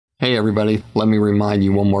Hey everybody, let me remind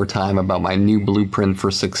you one more time about my new Blueprint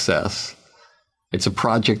for Success. It's a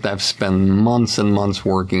project I've spent months and months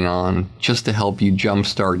working on just to help you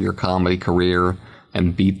jumpstart your comedy career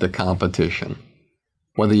and beat the competition.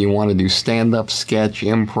 Whether you want to do stand-up, sketch,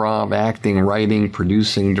 improv, acting, writing,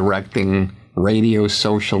 producing, directing, radio,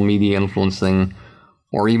 social media influencing,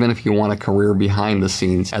 or even if you want a career behind the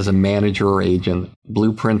scenes as a manager or agent,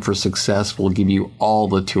 Blueprint for Success will give you all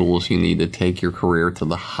the tools you need to take your career to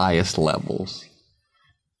the highest levels.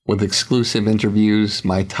 With exclusive interviews,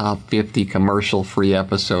 my top 50 commercial-free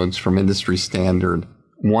episodes from industry standard,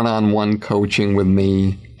 one-on-one coaching with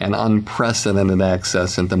me, and unprecedented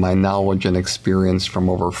access into my knowledge and experience from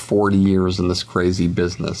over 40 years in this crazy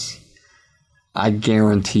business. I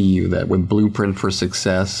guarantee you that with Blueprint for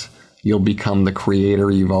Success, you'll become the creator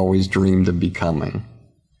you've always dreamed of becoming.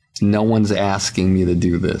 No one's asking me to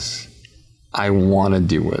do this. I want to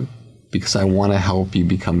do it because I want to help you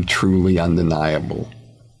become truly undeniable.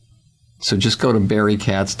 So just go to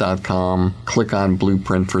barrykatz.com, click on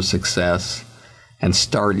Blueprint for Success, and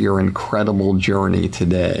start your incredible journey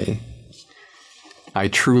today. I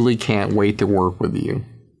truly can't wait to work with you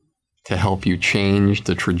to help you change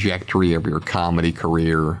the trajectory of your comedy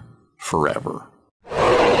career forever.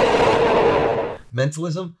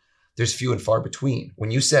 Mentalism, there's few and far between.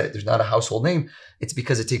 When you said it, there's not a household name. It's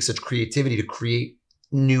because it takes such creativity to create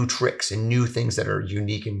new tricks and new things that are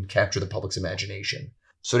unique and capture the public's imagination.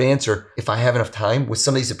 So to answer, if I have enough time, with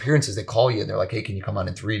some of these appearances, they call you and they're like, hey, can you come on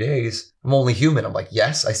in 3 days? I'm only human. I'm like,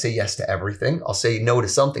 yes, I say yes to everything. I'll say no to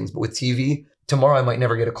some things, but with TV, tomorrow I might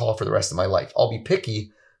never get a call for the rest of my life. I'll be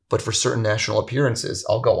picky, but for certain national appearances,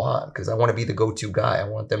 I'll go on because I want to be the go-to guy. I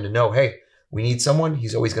want them to know, hey, we need someone.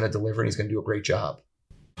 He's always going to deliver and he's going to do a great job.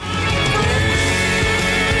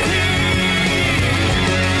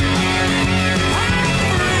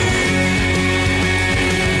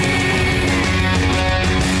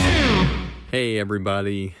 Hey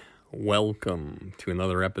everybody, welcome to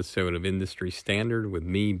another episode of Industry Standard with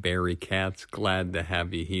me, Barry Katz. Glad to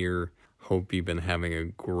have you here. Hope you've been having a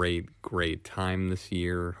great time this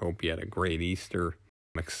year. Hope you had a great Easter.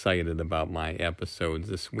 I'm excited about my episodes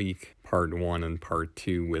this week, part 1 and part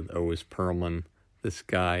 2 with Oz Pearlman. This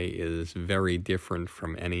guy is very different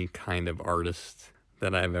from any kind of artist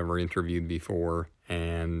that I've ever interviewed before,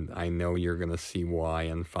 and I know you're going to see why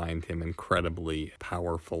and find him incredibly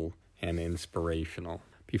powerful and inspirational.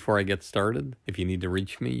 Before I get started, if you need to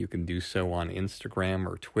reach me, you can do so on Instagram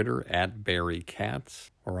or Twitter at Barry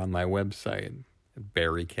Katz or on my website at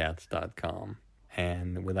barrykatz.com.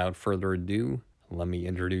 And without further ado, let me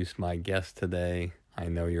introduce my guest today. I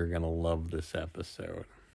know you're going to love this episode.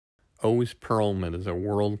 Oz Pearlman is a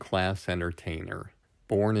world-class entertainer.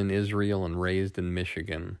 Born in Israel and raised in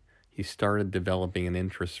Michigan, he started developing an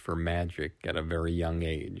interest for magic at a very young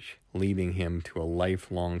age, leading him to a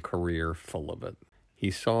lifelong career full of it.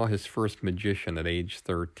 He saw his first magician at age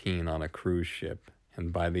 13 on a cruise ship,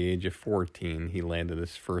 and by the age of 14, he landed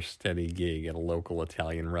his first steady gig at a local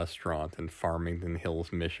Italian restaurant in Farmington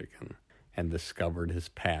Hills, Michigan, and discovered his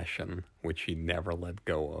passion, which he never let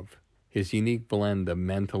go of. His unique blend of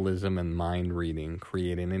mentalism and mind reading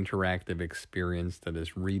create an interactive experience that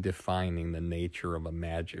is redefining the nature of a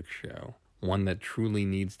magic show, one that truly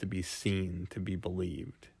needs to be seen to be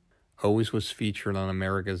believed. Oz was featured on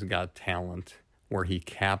America's Got Talent, where he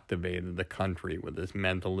captivated the country with his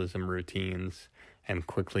mentalism routines and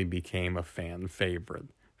quickly became a fan favorite,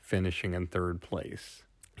 finishing in 3rd place.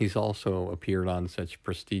 He's also appeared on such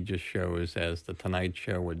prestigious shows as The Tonight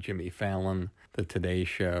Show with Jimmy Fallon, The Today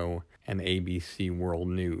Show, and ABC World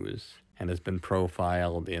News, and has been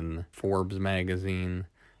profiled in Forbes magazine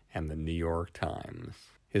and the New York Times.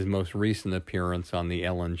 His most recent appearance on The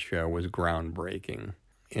Ellen Show was groundbreaking.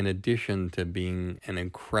 In addition to being an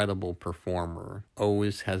incredible performer,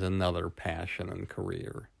 Oz has another passion and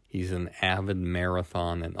career. He's an avid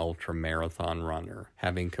marathon and ultra-marathon runner,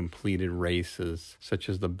 having completed races such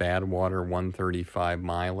as the Badwater 135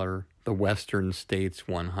 miler, the Western States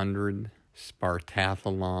 100,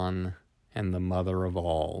 Spartathlon, and the mother of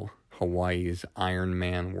all, Hawaii's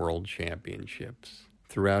Ironman World Championships.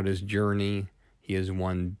 Throughout his journey, he has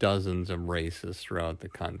won dozens of races throughout the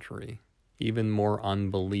country. Even more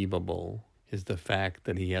unbelievable is the fact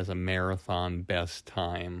that he has a marathon best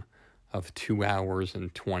time of 2 hours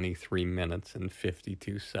and 23 minutes and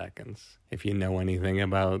 52 seconds. If you know anything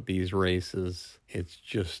about these races, it's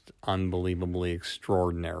just unbelievably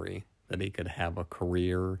extraordinary that he could have a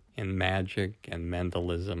career in magic and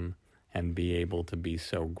mentalism and be able to be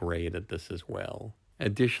so great at this as well.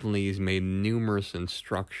 Additionally, he's made numerous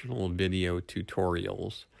instructional video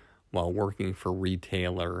tutorials while working for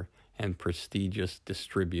retailer and prestigious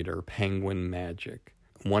distributor Penguin Magic.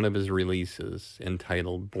 One of his releases,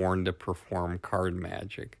 entitled Born to Perform Card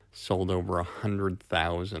Magic, sold over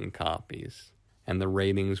 100,000 copies, and the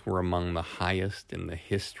ratings were among the highest in the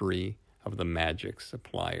history of the Magic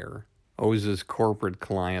supplier. O's corporate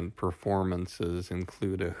client performances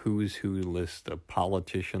include a who's who list of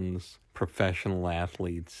politicians, professional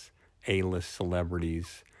athletes, A-list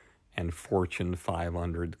celebrities, and Fortune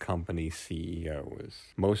 500 company CEOs.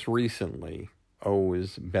 Most recently,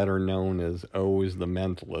 O's, better known as O's the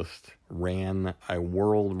Mentalist, ran a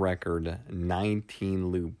world record 19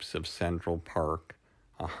 loops of Central Park,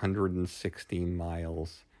 116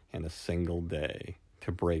 miles in a single day,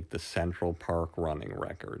 to break the Central Park running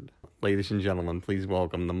record. Ladies and gentlemen, please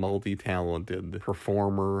welcome the multi-talented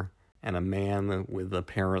performer and a man with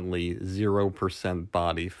apparently 0%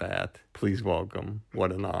 body fat. Please welcome,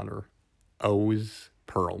 what an honor, Oz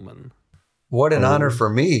Pearlman. What an honor for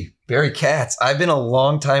me. Barry Katz. I've been a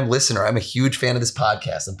long-time listener. I'm a huge fan of this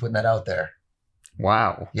podcast. I'm putting that out there.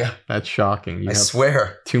 Wow. Yeah. That's shocking. I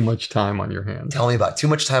swear. Too much time on your hands. Tell me about it. Too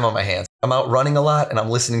much time on my hands. I'm out running a lot and I'm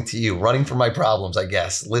listening to you. Running from my problems, I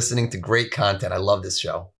guess. Listening to great content. I love this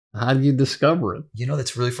show. How did you discover it? You know,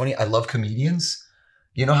 that's really funny. I love comedians.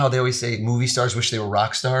 You know how they always say movie stars wish they were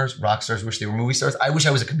rock stars wish they were movie stars? I wish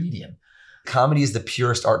I was a comedian. Comedy is the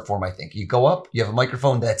purest art form, I think. You go up, you have a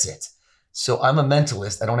microphone, that's it. So I'm a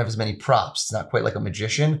mentalist. I don't have as many props. It's not quite like a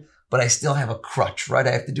magician, but I still have a crutch, right?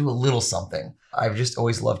 I have to do a little something. I've just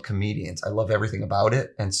always loved comedians. I love everything about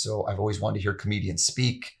it. And so I've always wanted to hear comedians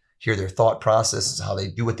speak, hear their thought processes, how they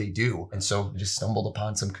do what they do. And so I just stumbled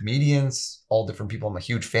upon some comedians, all different people. I'm a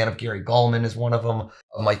huge fan of Gary Gulman is one of them.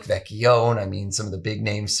 Mike Vecchione. I mean, some of the big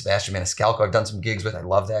names, Sebastian Maniscalco, I've done some gigs with. I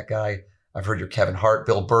love that guy. I've heard your Kevin Hart,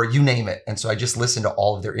 Bill Burr, you name it. And so I just listened to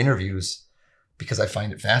all of their interviews because I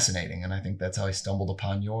find it fascinating. And I think that's how I stumbled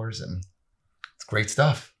upon yours. And it's great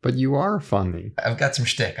stuff. But you are funny. I've got some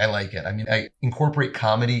shtick. I like it. I mean, I incorporate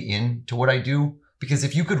comedy into what I do because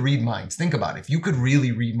if you could read minds, think about it. If you could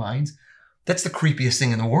really read minds, that's the creepiest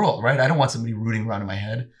thing in the world, right? I don't want somebody rooting around in my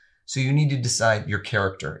head. So you need to decide your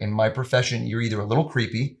character. In my profession, you're either a little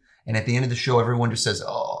creepy and at the end of the show, everyone just says,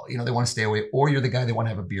 oh, you know, they want to stay away, or you're the guy they want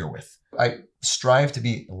to have a beer with. I strive to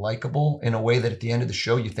be likable in a way that at the end of the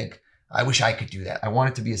show, you think, I wish I could do that. I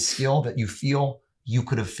want it to be a skill that you feel you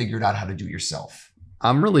could have figured out how to do yourself.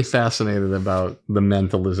 I'm really fascinated about the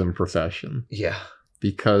mentalism profession. Yeah.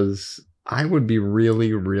 Because I would be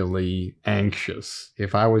really, really anxious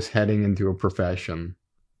if I was heading into a profession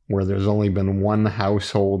where there's only been one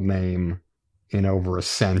household name in over a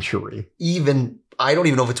century. I don't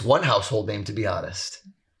even know if it's one household name, to be honest.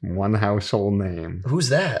 One household name. Who's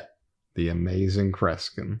that? The Amazing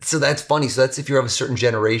Kreskin. So that's funny. So that's if you're of a certain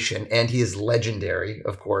generation, and he is legendary,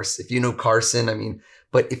 of course. If you know Carson, I mean,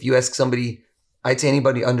 but if you ask somebody, I'd say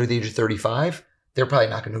anybody under the age of 35, they're probably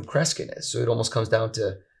not going to know who Kreskin is. So it almost comes down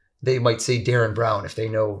to, they might say Darren Brown if they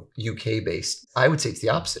know UK based. I would say it's the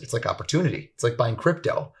opposite. It's like opportunity. It's like buying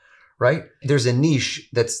crypto, right? There's a niche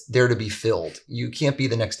that's there to be filled. You can't be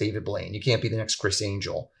the next David Blaine. You can't be the next Chris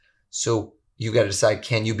Angel. So you got to decide,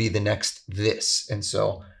 can you be the next this? And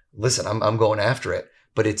so listen, I'm going after it,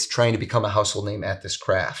 but it's trying to become a household name at this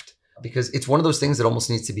craft because it's one of those things that almost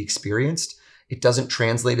needs to be experienced. It doesn't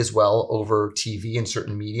translate as well over TV and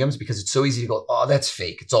certain mediums because it's so easy to go, oh, that's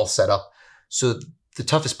fake. It's all set up. So the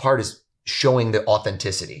toughest part is showing the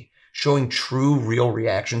authenticity, showing true, real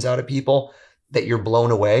reactions out of people that you're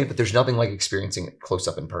blown away, but there's nothing like experiencing it close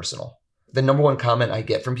up and personal. The number one comment I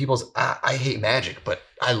get from people is, I hate magic, but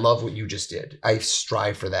I love what you just did. I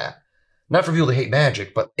strive for that. Not for people to hate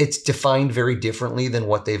magic, but it's defined very differently than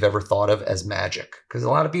what they've ever thought of as magic. Because a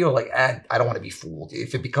lot of people are like, I don't want to be fooled.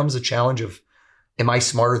 If it becomes a challenge of, am I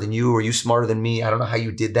smarter than you? Or are you smarter than me? I don't know how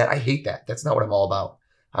you did that. I hate that. That's not what I'm all about.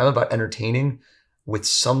 I'm about entertaining with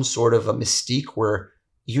some sort of a mystique where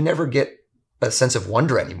you never get a sense of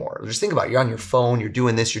wonder anymore. Just think about it. You're on your phone, you're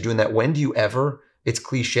doing this, you're doing that. When do you ever, it's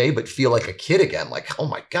cliche, but feel like a kid again? Like, oh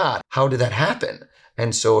my God, how did that happen?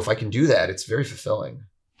 And so if I can do that, it's very fulfilling.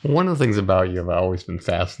 One of the things about you, I've always been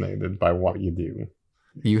fascinated by what you do.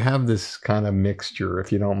 You have this kind of mixture,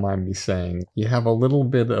 if you don't mind me saying. You have a little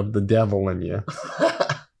bit of the devil in you,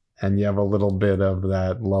 and you have a little bit of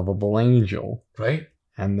that lovable angel. Right.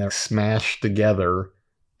 And they're smashed together,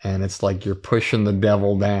 and it's like you're pushing the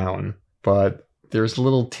devil down. But there's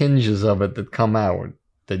little tinges of it that come out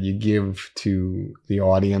that you give to the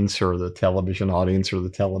audience or the television audience or the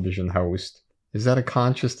television host. Is that a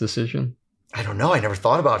conscious decision? I don't know. I never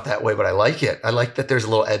thought about it that way, but I like it. I like that there's a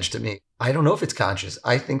little edge to me. I don't know if it's conscious.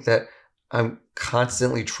 I think that I'm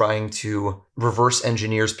constantly trying to reverse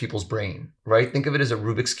engineer people's brain, right? Think of it as a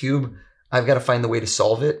Rubik's Cube. I've got to find the way to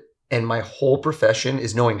solve it. And my whole profession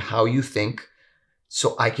is knowing how you think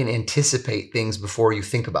so I can anticipate things before you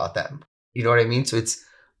think about them. You know what I mean? So it's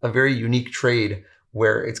a very unique trade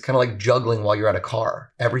where it's kind of like juggling while you're at a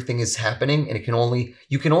car. Everything is happening and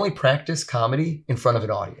you can only practice comedy in front of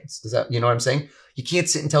an audience. You know what I'm saying? You can't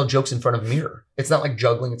sit and tell jokes in front of a mirror. It's not like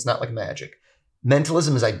juggling. It's not like magic.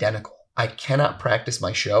 Mentalism is identical. I cannot practice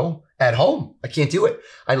my show at home. I can't do it.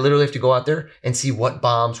 I literally have to go out there and see what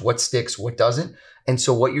bombs, what sticks, what doesn't. And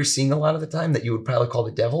so what you're seeing a lot of the time that you would probably call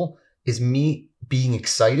the devil is me being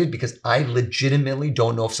excited because I legitimately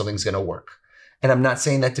don't know if something's going to work. And I'm not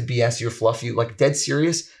saying that to BS you or fluff you, like dead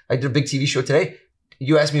serious. I did a big TV show today.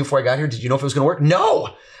 You asked me before I got here, did you know if it was going to work?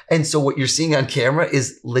 No. And so what you're seeing on camera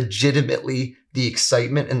is legitimately the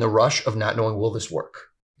excitement and the rush of not knowing, will this work?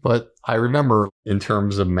 But I remember in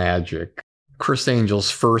terms of magic, Criss Angel's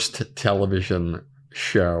first television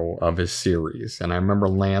show of his series. And I remember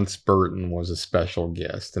Lance Burton was a special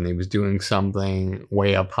guest and he was doing something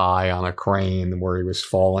way up high on a crane where he was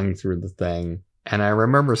falling through the thing. And I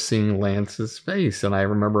remember seeing Lance's face and I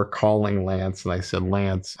remember calling Lance and I said,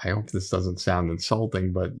 Lance, I hope this doesn't sound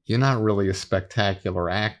insulting, but you're not really a spectacular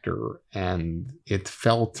actor. And it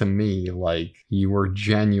felt to me like you were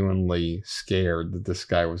genuinely scared that this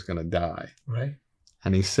guy was going to die. Right.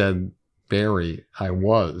 And he said, Barry, I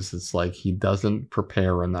was. It's like he doesn't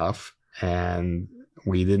prepare enough and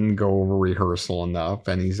we didn't go over rehearsal enough.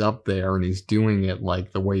 And he's up there and he's doing it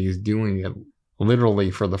like the way he's doing it literally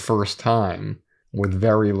for the first time with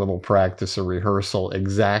very little practice or rehearsal,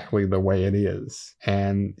 exactly the way it is.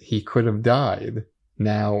 And he could have died.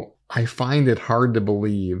 Now, I find it hard to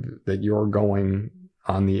believe that you're going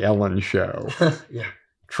on the Ellen show, yeah,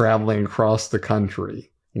 traveling across the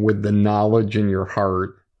country with the knowledge in your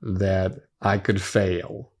heart that I could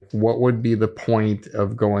fail. What would be the point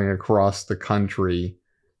of going across the country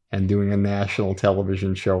and doing a national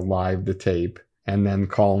television show live to tape and then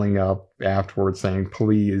calling up afterwards saying,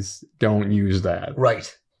 please don't use that?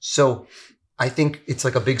 Right. So I think it's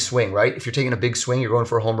like a big swing, right? If you're taking a big swing, you're going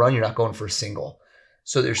for a home run, you're not going for a single.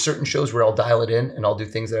 So there's certain shows where I'll dial it in and I'll do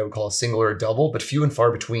things that I would call a single or a double, but few and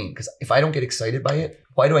far between. Because if I don't get excited by it,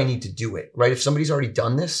 why do I need to do it, right? If somebody's already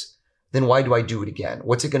done this, then why do I do it again?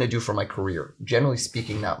 What's it going to do for my career? Generally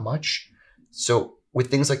speaking, not much. So with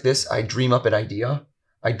things like this, I dream up an idea.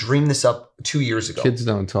 I dreamed this up 2 years ago. Kids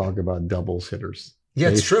don't talk about doubles hitters. Yeah,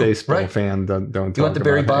 it's true. Baseball right. fan don't talk about You want the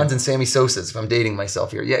Barry Bonds it. and Sammy Sosas, if I'm dating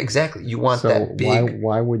myself here. Yeah, exactly. You want that big.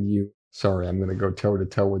 Why would you, sorry, I'm going to go toe to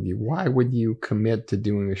toe with you. Why would you commit to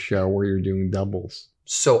doing a show where you're doing doubles?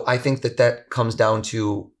 So I think that comes down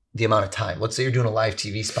to the amount of time. Let's say you're doing a live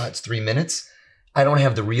TV spot, it's 3 minutes. I don't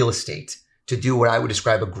have the real estate to do what I would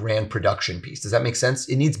describe a grand production piece. Does that make sense?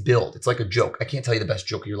 It needs build. It's like a joke. I can't tell you the best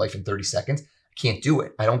joke of your life in 30 seconds. I can't do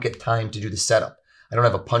it. I don't get time to do the setup. I don't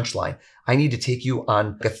have a punchline. I need to take you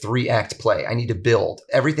on a 3-act play. I need to build.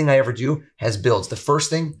 Everything I ever do has builds. The first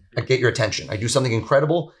thing, I get your attention. I do something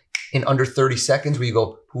incredible in under 30 seconds where you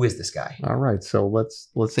go, who is this guy? All right. So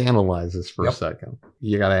let's analyze this for a second.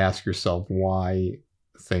 You got to ask yourself why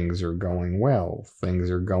things are going well. Things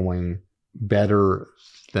are going better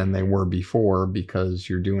than they were before because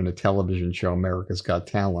you're doing a television show, America's Got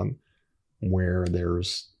Talent, where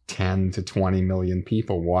there's 10 to 20 million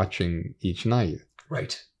people watching each night.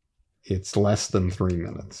 Right. It's less than 3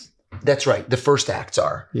 minutes. That's right. The first acts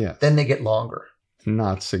are. Yeah. Then they get longer.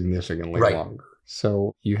 Not significantly Right. longer.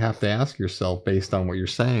 So you have to ask yourself, based on what you're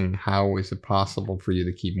saying, how is it possible for you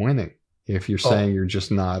to keep winning if you're saying you're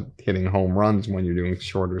just not hitting home runs when you're doing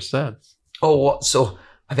shorter sets? Oh, well, so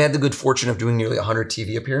I've had the good fortune of doing nearly 100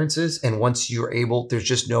 TV appearances. And once you're able, there's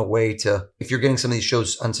just no way to, if you're getting some of these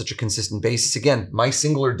shows on such a consistent basis, again, my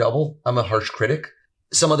single or double, I'm a harsh critic.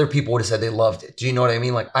 Some other people would have said they loved it. Do you know what I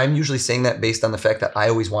mean? Like, I'm usually saying that based on the fact that I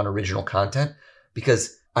always want original content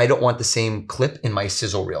because I don't want the same clip in my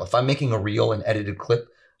sizzle reel. If I'm making a reel and edited clip,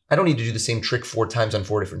 I don't need to do the same trick 4 times on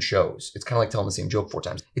 4 different shows. It's kind of like telling the same joke 4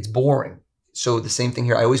 times. It's boring. So the same thing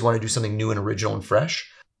here. I always want to do something new and original and fresh.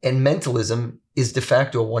 And mentalism is de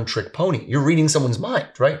facto a one-trick pony. You're reading someone's mind,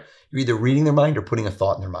 right? You're either reading their mind or putting a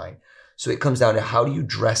thought in their mind. So it comes down to how do you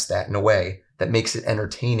dress that in a way that makes it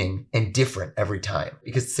entertaining and different every time?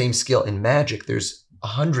 Because the same skill in magic, there's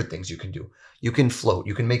 100 things you can do. You can float,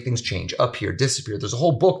 you can make things change, appear, disappear. There's a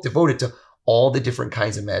whole book devoted to all the different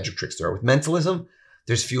kinds of magic tricks there are. With mentalism,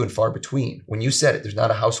 there's few and far between. When you said it, there's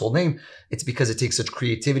not a household name. It's because it takes such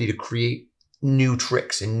creativity to create new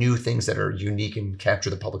tricks and new things that are unique and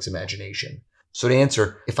capture the public's imagination. So to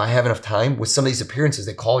answer, if I have enough time with some of these appearances,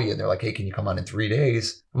 they call you and they're like, hey, can you come on in 3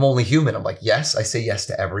 days? I'm only human. I'm like, yes, I say yes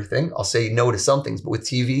to everything. I'll say no to some things. But with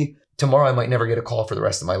TV, tomorrow I might never get a call for the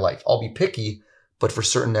rest of my life. I'll be picky, but for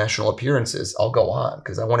certain national appearances, I'll go on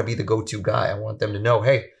because I want to be the go-to guy. I want them to know,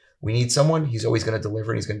 hey, we need someone. He's always going to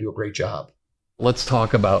deliver and he's going to do a great job. Let's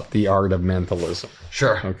talk about the art of mentalism.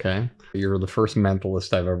 Sure. Okay. You're the first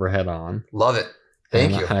mentalist I've ever had on. Love it.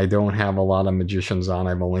 Thank you. I don't have a lot of magicians on.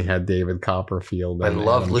 I've only had David Copperfield. I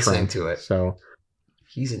love Adam listening Trent. to it. So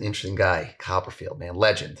He's an interesting guy. Copperfield, man.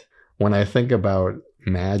 Legend. when I think about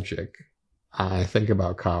magic, I think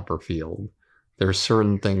about Copperfield. There's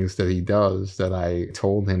certain things that he does that I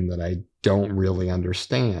told him that I don't really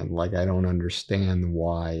understand. Like, I don't understand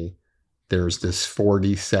why there's this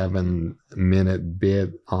 47-minute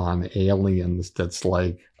bit on aliens that's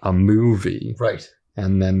like a movie. Right.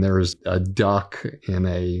 And then there's a duck in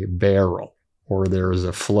a barrel, or there's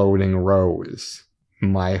a floating rose.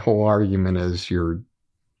 My whole argument is you're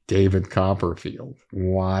David Copperfield.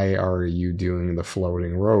 Why are you doing the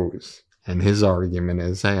floating rose? And his argument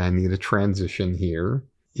is, hey, I need a transition here.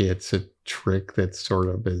 It's a trick that sort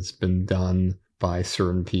of has been done by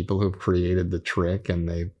certain people who've created the trick and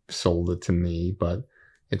they've sold it to me. But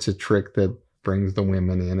it's a trick that brings the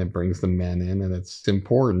women in, it brings the men in, and it's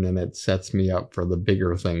important, and it sets me up for the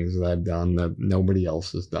bigger things that I've done that nobody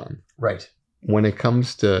else has done. Right. When it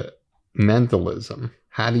comes to mentalism,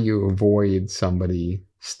 how do you avoid somebody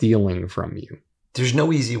stealing from you? There's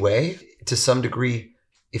no easy way. To some degree,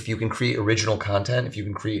 if you can create original content, if you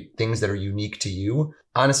can create things that are unique to you,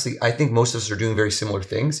 honestly, I think most of us are doing very similar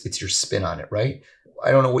things. It's your spin on it, right?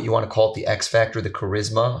 I don't know what you want to call it, the X factor, the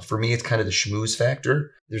charisma. For me, it's kind of the schmooze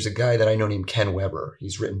factor. There's a guy that I know named Ken Weber.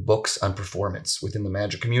 He's written books on performance within the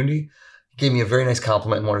magic community. He gave me a very nice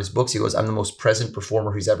compliment in one of his books. He goes, I'm the most present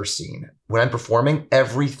performer he's ever seen. When I'm performing,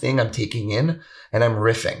 everything I'm taking in and I'm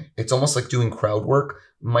riffing. It's almost like doing crowd work.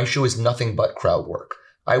 My show is nothing but crowd work.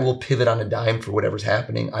 I will pivot on a dime for whatever's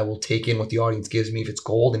happening. I will take in what the audience gives me if it's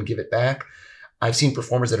gold and give it back. I've seen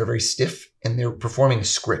performers that are very stiff and they're performing a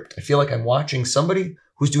script. I feel like I'm watching somebody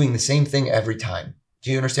who's doing the same thing every time.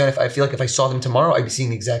 Do you understand? I feel like if I saw them tomorrow, I'd be seeing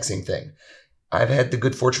the exact same thing. I've had the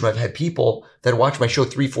good fortune, I've had people that watch my show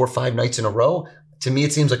 3, 4, 5 nights in a row. To me,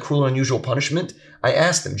 it seems like cruel and unusual punishment. I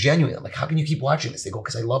ask them genuinely, I'm like, how can you keep watching this? They go,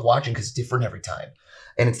 because I love watching because it's different every time.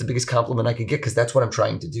 And it's the biggest compliment I could get because that's what I'm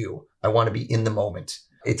trying to do. I want to be in the moment.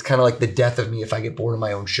 It's kind of like the death of me if I get bored of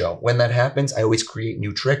my own show. When that happens, I always create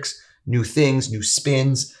new tricks, new things, new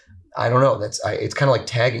spins. I don't know. It's kind of like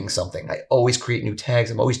tagging something. I always create new tags.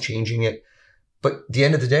 I'm always changing it. But at the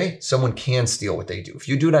end of the day, someone can steal what they do. If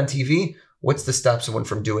you do it on TV, what's to stop someone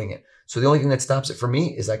from doing it? So the only thing that stops it for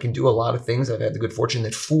me is I can do a lot of things. I've had the good fortune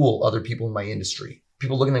that fool other people in my industry.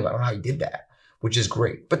 People looking at me, I don't know how you did that, which is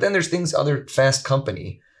great. But then there's things, other fast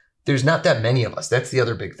company. There's not that many of us. That's the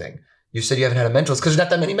other big thing. You said you haven't had a mentalist because there's not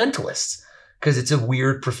that many mentalists because it's a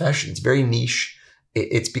weird profession. It's very niche.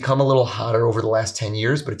 It's become a little hotter over the last 10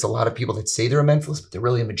 years, but it's a lot of people that say they're a mentalist, but they're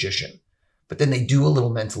really a magician. But then they do a little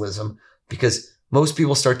mentalism because most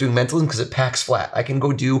people start doing mentalism because it packs flat. I can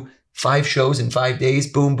go do 5 shows in 5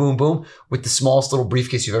 days, boom, boom, boom, with the smallest little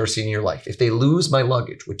briefcase you've ever seen in your life. If they lose my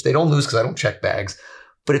luggage, which they don't lose because I don't check bags,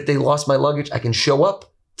 but if they lost my luggage, I can show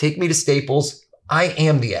up, take me to Staples. I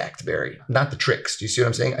am the act, Barry, not the tricks. Do you see what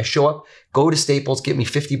I'm saying? I show up, go to Staples, get me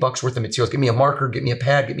 $50 worth of materials, get me a marker, get me a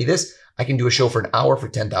pad, get me this. I can do a show for an hour for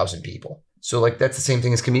 10,000 people. So like that's the same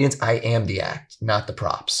thing as comedians. I am the act, not the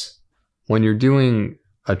props. When you're doing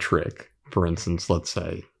a trick, for instance, let's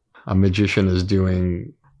say a magician is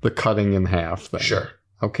doing the cutting in half thing. Sure.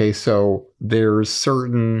 Okay, so there's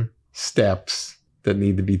certain steps that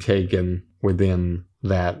need to be taken within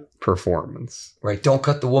that performance. Right. Don't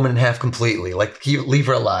cut the woman in half completely. Like leave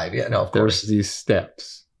her alive. Yeah, no, of course. There's these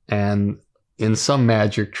steps. And in some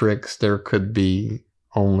magic tricks, there could be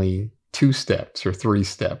only 2 steps or 3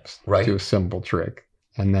 steps right. to a simple trick.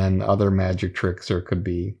 And then other magic tricks, there could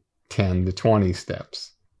be 10 to 20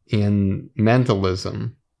 steps. In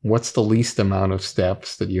mentalism, what's the least amount of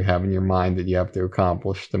steps that you have in your mind that you have to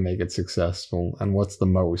accomplish to make it successful? And what's the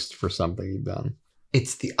most for something you've done?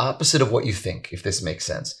 It's the opposite of what you think, if this makes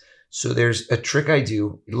sense. So there's a trick I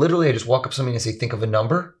do. Literally, I just walk up to somebody and say, think of a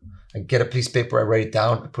number. I get a piece of paper, I write it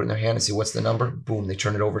down, I put it in their hand and say, what's the number? Boom, they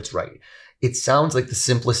turn it over, it's right. It sounds like the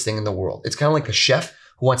simplest thing in the world. It's kind of like a chef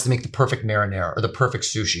who wants to make the perfect marinara or the perfect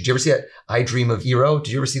sushi. Did you ever see that I Dream of Hiro?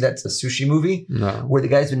 Did you ever see that sushi movie? No. Where the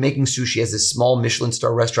guy's been making sushi, has this small Michelin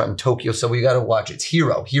star restaurant in Tokyo. So we got to watch it. It's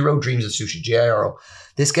Hiro. Hiro Dreams of Sushi, J-I-R-O.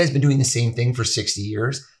 This guy's been doing the same thing for 60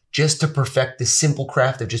 years just to perfect this simple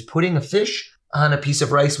craft of just putting a fish on a piece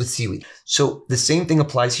of rice with seaweed. So the same thing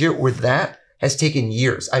applies here where that has taken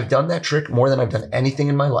years. I've done that trick more than I've done anything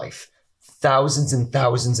in my life. Thousands and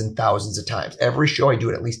thousands and thousands of times. Every show I do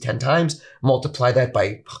it at least 10 times, multiply that by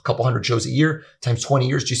a couple hundred shows a year times 20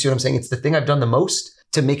 years. Do you see what I'm saying? It's the thing I've done the most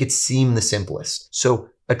to make it seem the simplest. So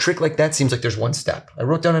a trick like that seems like there's one step. I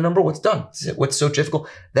wrote down a number, what's done? What's so difficult?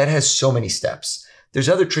 That has so many steps. There's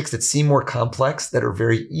other tricks that seem more complex that are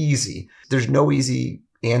very easy. There's no easy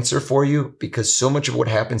answer for you because so much of what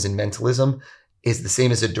happens in mentalism is the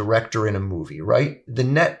same as a director in a movie, right? The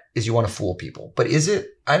net is you want to fool people. But is it?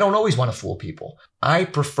 I don't always want to fool people. I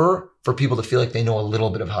prefer for people to feel like they know a little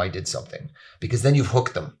bit of how I did something because then you've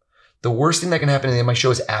hooked them. The worst thing that can happen in my show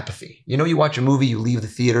is apathy. You know, you watch a movie, you leave the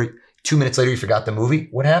theater, 2 minutes later, you forgot the movie.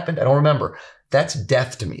 What happened? I don't remember. That's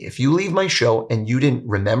death to me. If you leave my show and you didn't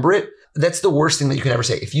remember it, that's the worst thing that you can ever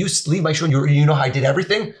say. If you leave my show and you know how I did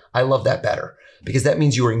everything, I love that better because that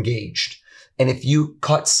means you were engaged. And if you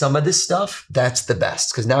caught some of this stuff, that's the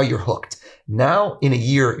best because now you're hooked. Now in a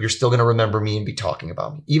year, you're still going to remember me and be talking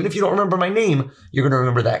about me. Even if you don't remember my name, you're going to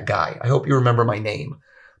remember that guy. I hope you remember my name.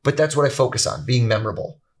 But that's what I focus on, being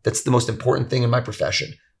memorable. That's the most important thing in my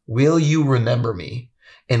profession. Will you remember me?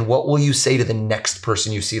 And what will you say to the next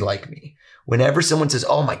person you see like me? Whenever someone says,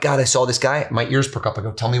 oh my God, I saw this guy, my ears perk up. I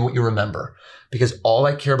go, tell me what you remember. Because all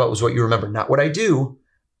I care about was what you remember, not what I do.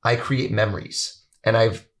 I create memories. And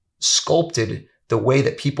I've sculpted the way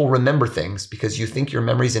that people remember things because you think your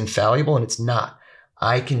memory is infallible and it's not.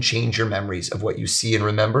 I can change your memories of what you see and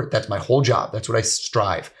remember. That's my whole job. That's what I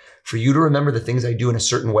strive for you to remember the things I do in a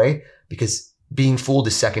certain way because being fooled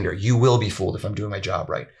is secondary. You will be fooled if I'm doing my job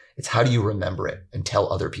right. It's how do you remember it and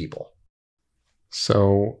tell other people?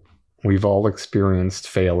 So we've all experienced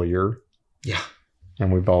failure. Yeah.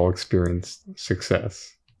 And we've all experienced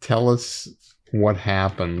success. Tell us what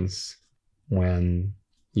happens when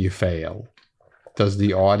you fail. Does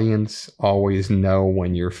the audience always know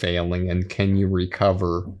when you're failing and can you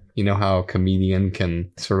recover? You know how a comedian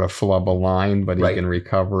can sort of flub a line, but he can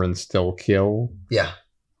recover and still kill? Yeah.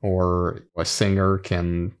 Or a singer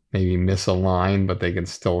can maybe miss a line, but they can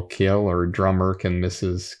still kill, or a drummer can miss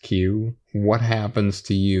his cue. What happens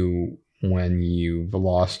to you when you've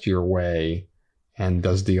lost your way? And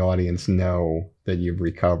does the audience know that you've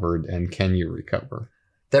recovered and can you recover?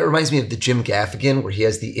 That reminds me of the Jim Gaffigan where he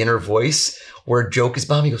has the inner voice where a joke is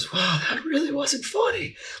bombing. He goes, wow, that really wasn't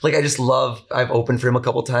funny. Like I've opened for him a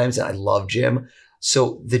couple times and I love Jim.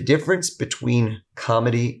 So the difference between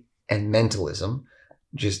comedy and mentalism,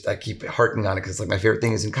 I keep harping on it because it's like my favorite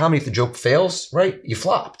thing is in comedy, if the joke fails, right, you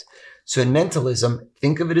flopped. So in mentalism,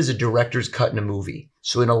 think of it as a director's cut in a movie.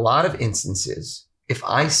 So in a lot of instances, if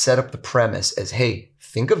I set up the premise as, hey,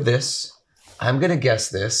 think of this, I'm going to guess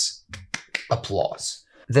this, applause.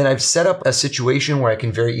 Then I've set up a situation where I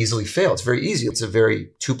can very easily fail. It's very easy. It's a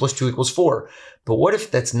very 2 + 2 = 4. But what if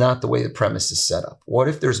that's not the way the premise is set up? What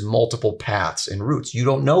if there's multiple paths and routes? You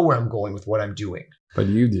don't know where I'm going with what I'm doing. But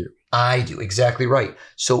you do. I do. Exactly right.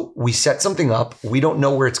 So we set something up. We don't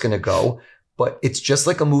know where it's going to go, but it's just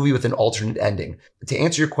like a movie with an alternate ending. To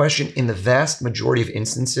answer your question, in the vast majority of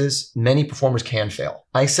instances, many performers can fail.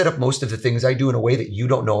 I set up most of the things I do in a way that you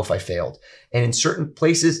don't know if I failed. And in certain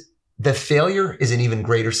places, the failure is an even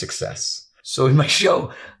greater success. So in my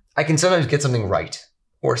show, I can sometimes get something right,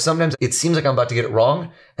 or sometimes it seems like I'm about to get it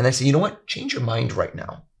wrong. And I say, you know what? Change your mind right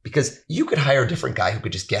now, because you could hire a different guy who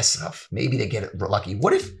could just guess stuff. Maybe they get it lucky.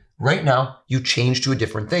 What if right now you change to a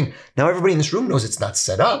different thing? Now everybody in this room knows it's not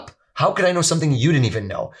set up. How could I know something you didn't even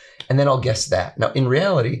know? And then I'll guess that. Now in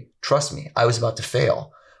reality, trust me, I was about to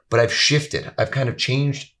fail, but I've shifted. I've kind of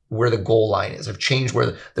changed where the goal line is. I've changed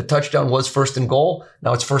where the touchdown was first and goal.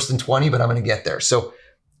 Now it's 1st and 20, but I'm going to get there. So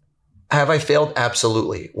have I failed?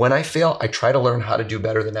 Absolutely. When I fail, I try to learn how to do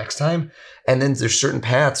better the next time. And then there's certain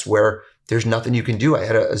paths where there's nothing you can do. I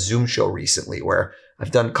had a Zoom show recently where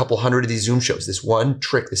I've done a couple hundred of these Zoom shows. This one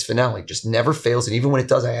trick, this finale just never fails. And even when it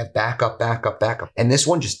does, I have backup. And this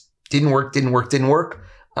one just didn't work.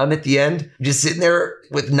 I'm at the end, just sitting there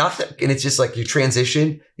with nothing. And it's just like you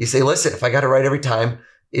transition. You say, listen, if I got it right every time,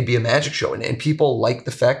 it'd be a magic show. And people like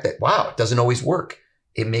the fact that, wow, it doesn't always work.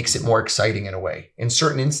 It makes it more exciting in a way. In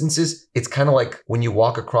certain instances, it's kind of like when you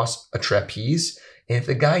walk across a trapeze. And if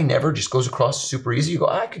the guy never just goes across super easy, you go,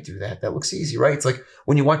 I could do that. That looks easy, right? It's like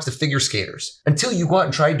when you watch the figure skaters. Until you go out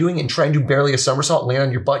and try doing it and try and do barely a somersault, land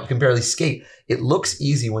on your butt, you can barely skate. It looks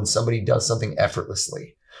easy when somebody does something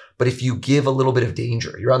effortlessly. But if you give a little bit of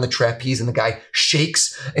danger, you're on the trapeze and the guy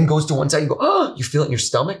shakes and goes to one side, you go, oh, you feel it in your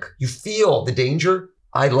stomach. You feel the danger.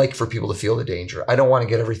 I'd like for people to feel the danger. I don't want to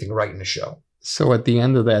get everything right in the show. So at the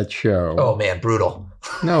end of that show... Oh, man, brutal.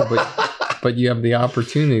 No, but But you have the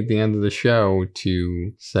opportunity at the end of the show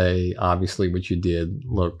to say, obviously, what you did.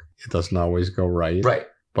 Look, it doesn't always go right. Right.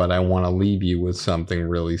 But I want to leave you with something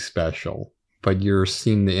really special. But you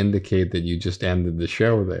seem to indicate that you just ended the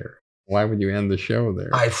show there. Why would you end the show there?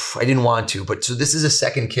 I didn't want to, but so this is a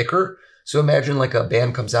second kicker. So imagine like a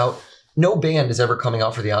band comes out. No band is ever coming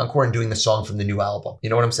out for the encore and doing the song from the new album. You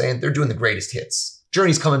know what I'm saying? They're doing the greatest hits.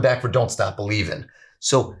 Journey's coming back for Don't Stop Believin'.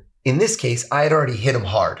 So in this case, I had already hit them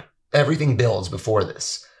hard. Everything builds before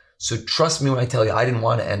this. So trust me when I tell you, I didn't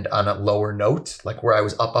want to end on a lower note, like where I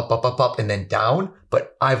was up, and then down.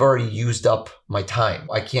 But I've already used up my time.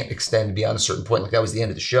 I can't extend beyond a certain point. Like that was the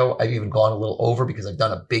end of the show. I've even gone a little over because I've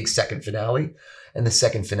done a big second finale. And the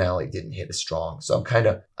second finale didn't hit as strong. So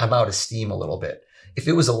I'm out of steam a little bit. If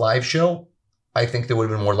it was a live show, I think there would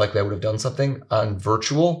have been more likely I would have done something. On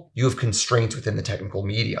virtual, you have constraints within the technical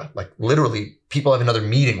media. Like literally, people have another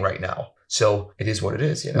meeting right now. So it is what it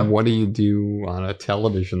is, you know? And what do you do on a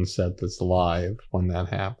television set that's live when that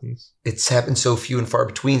happens? It's happened so few and far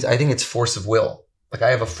between. I think it's force of will. Like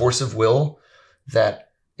I have a force of will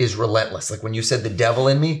that is relentless. Like when you said the devil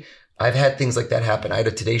in me, I've had things like that happen. I had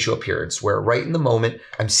a Today Show appearance where right in the moment,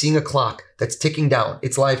 I'm seeing a clock that's ticking down.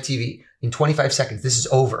 It's live TV. In 25 seconds, this is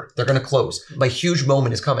over. They're going to close. My huge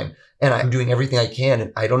moment is coming. And I'm doing everything I can.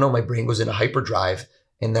 And I don't know, my brain goes into hyperdrive.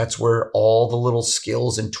 And that's where all the little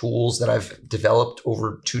skills and tools that I've developed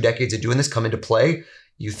over 2 decades of doing this come into play.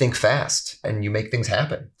 You think fast and you make things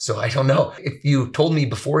happen. So I don't know. If you told me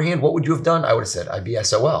beforehand, what would you have done? I would have said, I'd be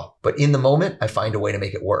SOL. But in the moment, I find a way to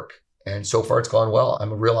make it work. And so far it's gone well.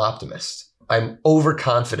 I'm a real optimist. I'm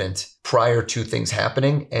overconfident prior to things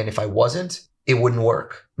happening. And if I wasn't, it wouldn't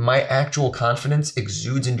work. My actual confidence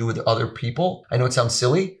exudes into other people. I know it sounds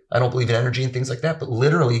silly. I don't believe in energy and things like that, but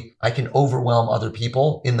literally I can overwhelm other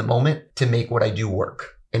people in the moment to make what I do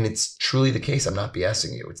work. And it's truly the case. I'm not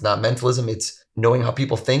BSing you. It's not mentalism. It's knowing how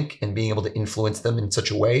people think and being able to influence them in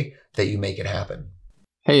such a way that you make it happen.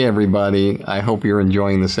 Hey, everybody. I hope you're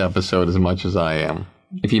enjoying this episode as much as I am.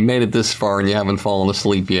 If you made it this far and you haven't fallen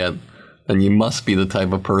asleep yet, then you must be the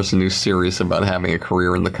type of person who's serious about having a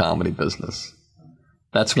career in the comedy business.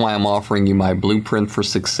 That's why I'm offering you my Blueprint for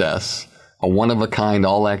Success, a one-of-a-kind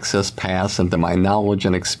all-access pass into my knowledge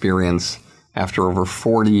and experience after over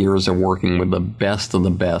 40 years of working with the best of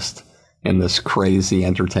the best in this crazy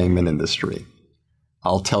entertainment industry.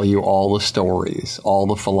 I'll tell you all the stories, all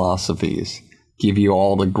the philosophies, give you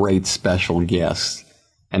all the great special guests,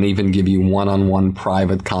 and even give you one-on-one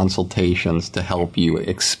private consultations to help you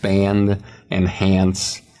expand,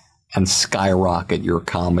 enhance, and skyrocket your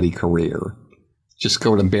comedy career. Just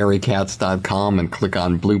go to barrykatz.com and click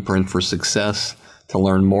on Blueprint for Success to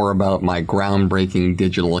learn more about my groundbreaking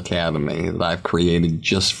digital academy that I've created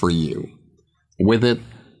just for you. With it,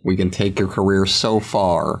 we can take your career so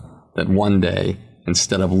far that one day,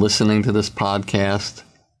 instead of listening to this podcast,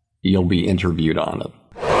 you'll be interviewed on it.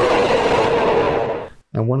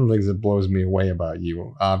 And one of the things that blows me away about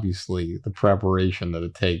you, obviously, the preparation that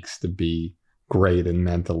it takes to be great in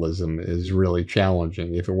mentalism is really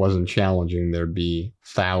challenging. If it wasn't challenging, there'd be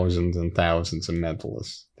thousands and thousands of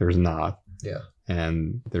mentalists. There's not. Yeah.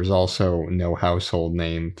 And there's also no household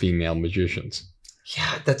name female magicians.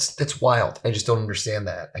 Yeah, that's wild. I just don't understand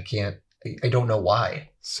that. I don't know why.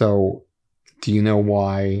 So, do you know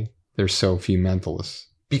why there's so few mentalists?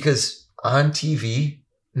 Because on TV,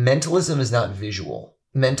 mentalism is not visual.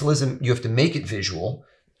 Mentalism, you have to make it visual.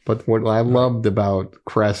 But what I loved about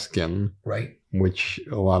Kreskin, right, which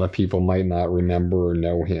a lot of people might not remember or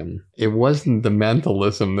know him, it wasn't the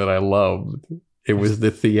mentalism that I loved. It was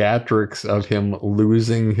the theatrics of him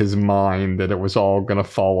losing his mind, that it was all going to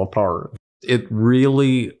fall apart. It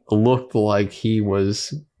really looked like he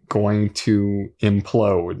was going to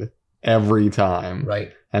implode every time.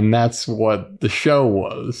 Right. And that's what the show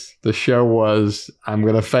was. The show was, I'm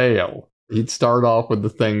going to fail. He'd start off with the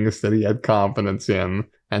things that he had confidence in,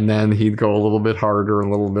 and then he'd go a little bit harder and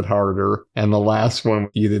a little bit harder. And the last one,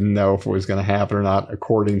 you didn't know if it was going to happen or not,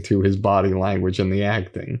 according to his body language and the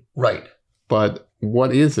acting. Right. But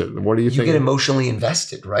what is it? What do you think? You get emotionally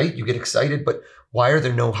invested, right? You get excited, but why are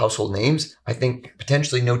there no household names? I think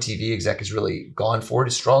potentially no TV exec has really gone for it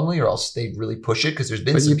as strongly, or else they'd really push it, because there's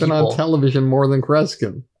been some people. But you've been on television more than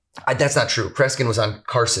Kreskin. That's not true. Kreskin was on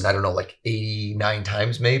Carson, I don't know, like 89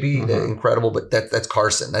 times maybe. Mm-hmm. Incredible, but that's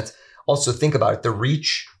Carson. That's also, think about it, the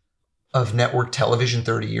reach of network television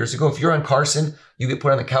 30 years ago. If you're on Carson, you get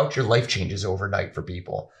put on the couch, your life changes overnight for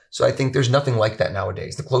people. So I think there's nothing like that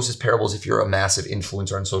nowadays. The closest parable is if you're a massive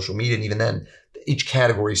influencer on social media, and even then, each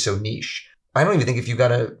category is so niche. I don't even think if you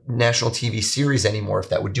got a national TV series anymore, if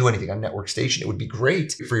that would do anything on network station, it would be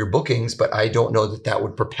great for your bookings, but I don't know that that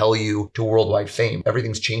would propel you to worldwide fame.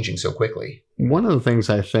 Everything's changing so quickly. One of the things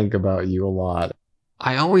I think about you a lot,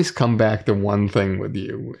 I always come back to one thing with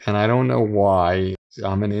you, and I don't know why.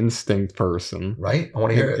 I'm an instinct person. Right? I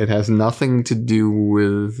want to hear it. It has nothing to do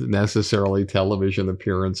with necessarily television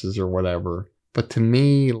appearances or whatever. But to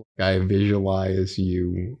me, I visualize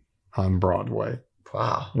you on Broadway.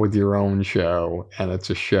 Wow. With your own show, and it's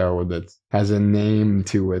a show that has a name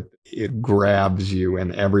to it. It grabs you,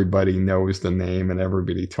 and everybody knows the name, and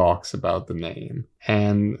everybody talks about the name.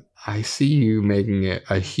 And I see you making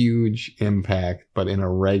a huge impact, but in a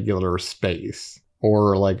regular space,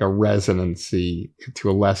 or like a residency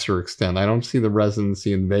to a lesser extent. I don't see the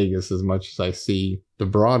residency in Vegas as much as I see the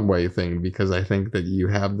Broadway thing, because I think that you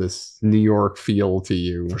have this New York feel to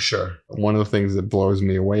you. For sure. One of the things that blows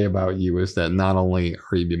me away about you is that not only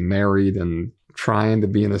are you married and trying to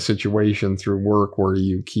be in a situation through work where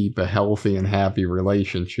you keep a healthy and happy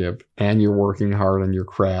relationship, and you're working hard on your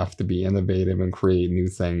craft to be innovative and create new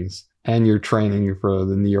things, and you're training for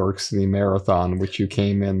the New York City Marathon, which you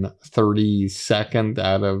came in 32nd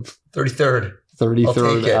out of 33rd.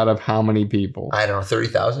 33rd out of how many people? I don't know,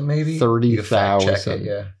 30,000 maybe? 30,000.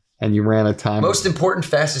 Yeah. And you ran a time. Most important,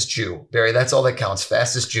 fastest Jew. Barry, that's all that counts.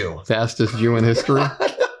 Fastest Jew. Fastest Jew in history?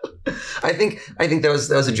 I think that was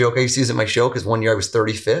a joke I used to use at my show, because one year I was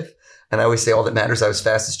 35th. And I always say all that matters, I was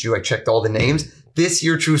fastest Jew. I checked all the names. This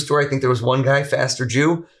year, true story, I think there was one guy, faster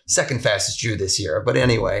Jew, second fastest Jew this year. But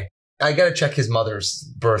anyway, I got to check his mother's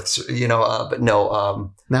births, but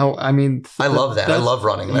no. Now, I mean, I love that. I love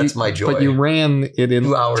running. That's my joy. But you ran it in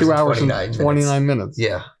 2 hours and 29 minutes.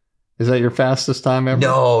 Yeah. Is that your fastest time ever?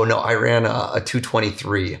 No. I ran a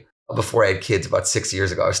 2:23 before I had kids about 6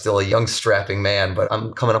 years ago. I was still a young, strapping man, but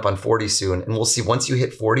I'm coming up on 40 soon. And we'll see, once you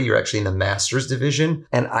hit 40, you're actually in the masters division.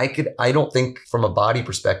 And I don't think from a body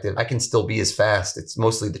perspective, I can still be as fast. It's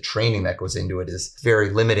mostly the training that goes into it is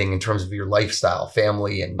very limiting in terms of your lifestyle,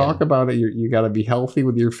 family. And talk about it. You got to be healthy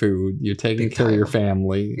with your food. You're taking care of your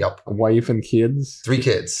family. Yep. Wife and kids. 3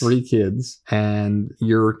 kids. 3 kids. And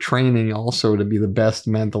you're training also to be the best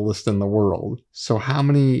mentalist in the world. So how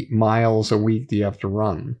many miles a week do you have to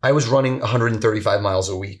run? I was running 135 miles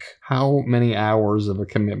a week. How many hours of a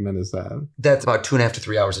commitment is that? That's about 2.5 to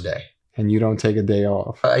 3 hours a day. And you don't take a day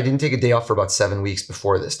off? I didn't take a day off for about 7 weeks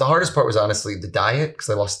before this. The hardest part was honestly the diet, because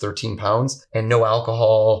I lost 13 pounds, and no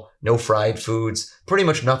alcohol, no fried foods, pretty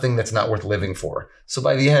much nothing that's not worth living for. So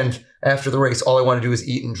by the end, after the race, all I want to do is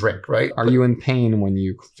eat and drink, right? Are you in pain when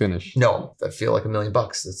you finish? No, I feel like $1 million.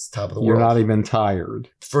 That's the top of the You're world. not even tired?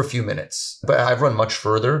 For a few minutes. But I've run much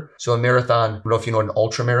further. So a marathon, I don't know if you know what an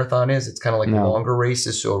ultra marathon is. It's kind of like longer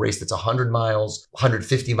races. So a race that's 100 miles,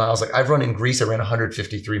 150 miles. Like I've run in Greece, I ran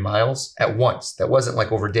 153 miles at once. That wasn't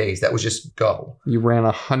like over days. That was just go. You ran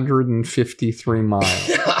 153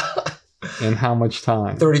 miles. In how much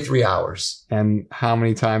time? 33 hours. And how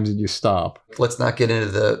many times did you stop? Let's not get into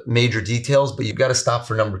the major details, but you've got to stop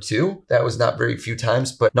for number 2. That was not very few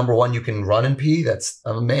times. But number 1, you can run and pee.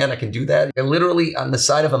 I'm a man, I can do that. I literally, on the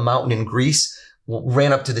side of a mountain in Greece,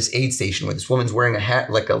 ran up to this aid station where this woman's wearing a hat,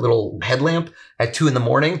 like a little headlamp at 2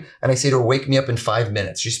 a.m. And I say to her, wake me up in 5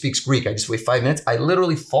 minutes. She speaks Greek. I just wait 5 minutes. I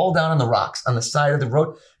literally fall down on the rocks on the side of the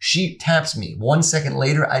road. She taps me. 1 second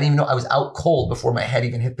later, I didn't even know I was out cold before my head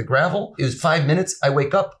even hit the gravel. It was 5 minutes. I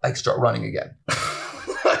wake up. I start running again.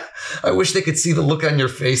 I wish they could see the look on your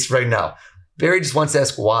face right now. Barry just wants to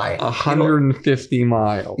ask why. 150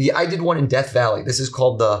 miles. Yeah, I did one in Death Valley. This is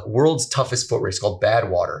called the world's toughest foot race, called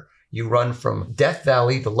Badwater. You run from Death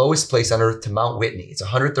Valley, the lowest place on earth, to Mount Whitney. It's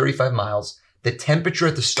 135 miles. The temperature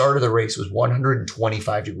at the start of the race was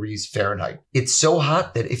 125 degrees Fahrenheit. It's so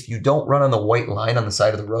hot that if you don't run on the white line on the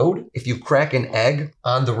side of the road, if you crack an egg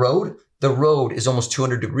on the road is almost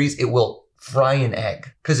 200 degrees. It will fry an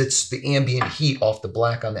egg because it's the ambient heat off the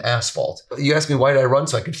black on the asphalt. You asked me why did I run?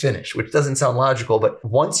 So I could finish, which doesn't sound logical, but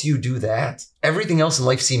once you do that, everything else in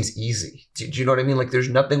life seems easy. Do you know what I mean? Like there's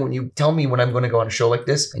nothing, when you tell me when I'm going to go on a show like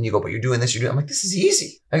this and you go, but you're doing this, I'm like, this is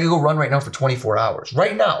easy. I could go run right now for 24 hours.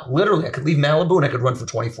 Right now, literally, I could leave Malibu and I could run for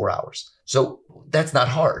 24 hours. So that's not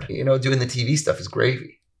hard. Doing the TV stuff is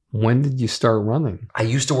gravy. When did you start running? I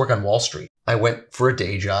used to work on Wall Street. I went for a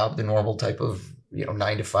day job, the normal type of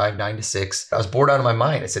 9 to 5, 9 to 6. I was bored out of my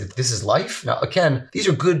mind. I said, this is life. Now, again, these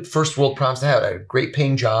are good first world problems to have. I had a great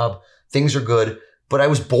paying job. Things are good, but I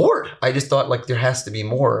was bored. I just thought like there has to be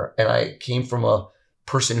more. And I came from a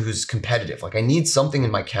person who's competitive. Like I need something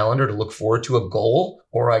in my calendar to look forward to, a goal,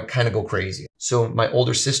 or I kind of go crazy. So my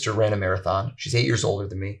older sister ran a marathon. She's 8 years older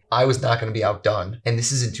than me. I was not going to be outdone. And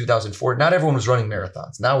this is in 2004. Not everyone was running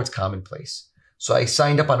marathons. Now it's commonplace. So I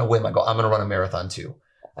signed up on a whim. I go, I'm going to run a marathon too.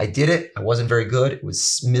 I did it. I wasn't very good. It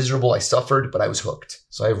was miserable. I suffered, but I was hooked.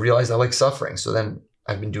 So I realized I like suffering. So then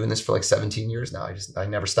I've been doing this for like 17 years now. I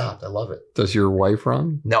never stopped. I love it. Does your wife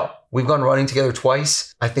run? No, we've gone running together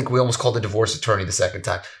twice. I think we almost called the divorce attorney the second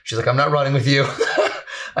time. She's like, I'm not running with you.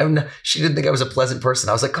 She didn't think I was a pleasant person.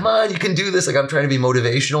 I was like, come on, you can do this. Like I'm trying to be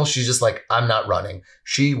motivational. She's just like, I'm not running.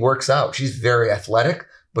 She works out. She's very athletic,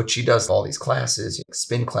 but she does all these classes,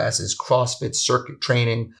 spin classes, CrossFit, circuit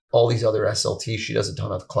training, all these other SLTs. She does a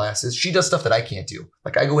ton of classes. She does stuff that I can't do.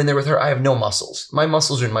 Like I go in there with her. I have no muscles. My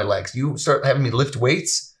muscles are in my legs. You start having me lift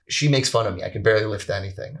weights, she makes fun of me. I can barely lift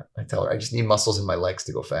anything. I tell her I just need muscles in my legs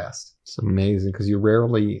to go fast. It's amazing because you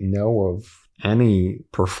rarely know of any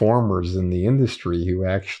performers in the industry who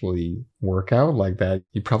actually work out like that.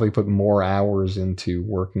 You probably put more hours into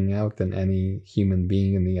working out than any human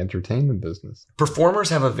being in the entertainment business.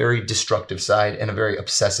 Performers have a very destructive side and a very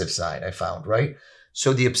obsessive side, I found, right?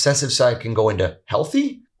 So the obsessive side can go into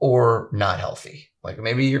healthy or not healthy. Like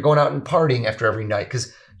maybe you're going out and partying after every night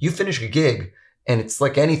because you finish a gig and it's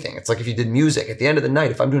like anything. It's like if you did music at the end of the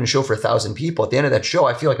night, if I'm doing a show for 1,000 people, at the end of that show,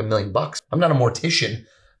 I feel like $1 million. I'm not a mortician.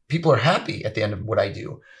 People are happy at the end of what I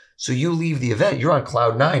do. So you leave the event, you're on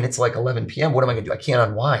cloud 9. It's like 11 p.m. What am I going to do? I can't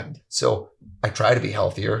unwind. So I try to be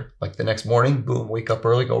healthier. Like the next morning, boom, wake up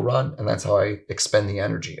early, go run. And that's how I expend the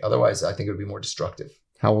energy. Otherwise, I think it would be more destructive.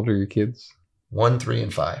 How old are your kids? 1, 3,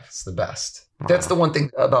 and 5. It's the best. Wow. That's the one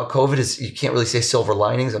thing about COVID is you can't really say silver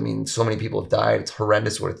linings. I mean, so many people have died. It's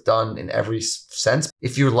horrendous what it's done in every sense.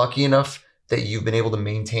 If you're lucky enough that you've been able to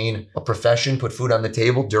maintain a profession, put food on the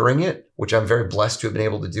table during it, which I'm very blessed to have been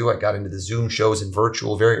able to do. I got into the Zoom shows and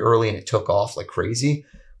virtual very early and it took off like crazy,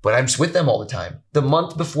 but I'm just with them all the time. The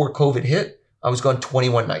month before COVID hit, I was gone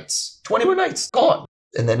 21 nights. 21 nights, gone.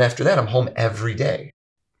 And then after that, I'm home every day.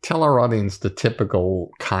 Tell our audience the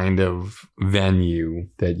typical kind of venue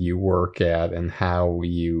that you work at and how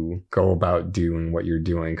you go about doing what you're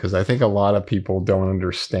doing. Because I think a lot of people don't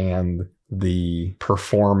understand the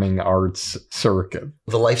performing arts circuit.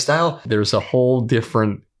 The lifestyle? There's a whole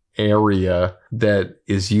different area that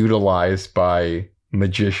is utilized by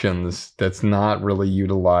magicians that's not really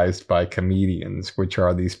utilized by comedians, which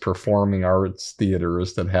are these performing arts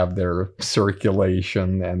theaters that have their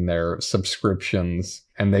circulation and their subscriptions,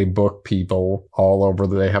 and they book people all over.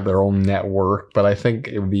 They have their own network, but I think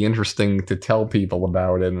it would be interesting to tell people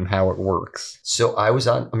about it and how it works. So I was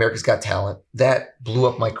on America's Got Talent. That blew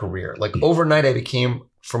up my career. Like overnight, I became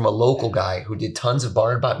from a local guy who did tons of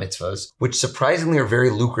bar and bat mitzvahs, which surprisingly are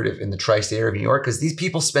very lucrative in the tri-state area of New York because these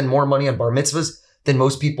people spend more money on bar mitzvahs than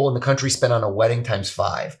most people in the country spend on a wedding times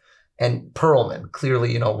 5. And Perlman,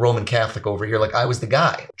 clearly, Roman Catholic over here. Like I was the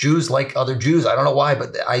guy. Jews like other Jews. I don't know why,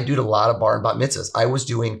 but I did a lot of bar and bat mitzvahs. I was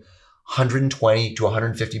doing 120 to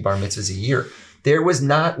 150 bar mitzvahs a year. There was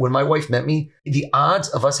not, when my wife met me, the odds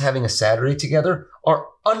of us having a Saturday together are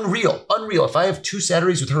unreal. If I have 2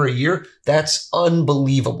 Saturdays with her a year, that's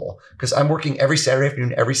unbelievable. Because I'm working every Saturday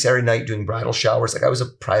afternoon, every Saturday night doing bridal showers. Like I was a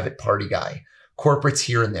private party guy. Corporates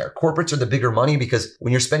here and there. Corporates are the bigger money because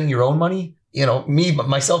when you're spending your own money, me,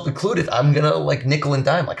 myself included, I'm going to like nickel and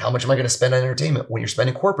dime. Like how much am I going to spend on entertainment? When you're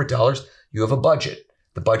spending corporate dollars, you have a budget.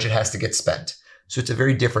 The budget has to get spent. So it's a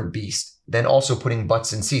very different beast. Then also putting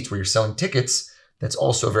butts in seats where you're selling tickets, that's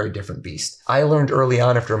also a very different beast. I learned early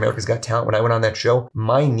on after America's Got Talent, when I went on that show,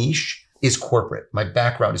 my niche is corporate. My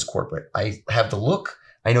background is corporate. I have the look.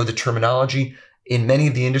 I know the terminology. In many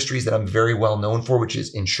of the industries that I'm very well known for, which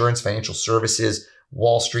is insurance, financial services,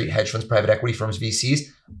 Wall Street, hedge funds, private equity firms, VCs,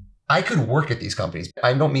 I could work at these companies.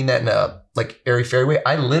 I don't mean that in a airy-fairy way.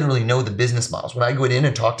 I literally know the business models. When I go in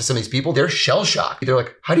and talk to some of these people, they're shell-shocked. They're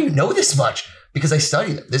like, how do you know this much? Because I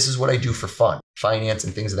study them. This is what I do for fun, finance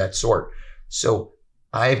and things of that sort. So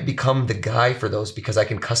I've become the guy for those because I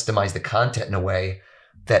can customize the content in a way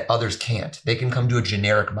that others can't. They can come to a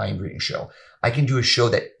generic mind reading show. I can do a show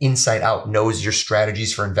that inside out knows your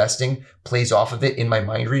strategies for investing, plays off of it in my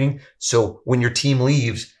mind reading. So when your team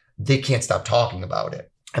leaves, they can't stop talking about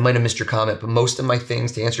it. I might have missed your comment, but most of my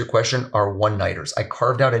things, to answer your question, are one-nighters. I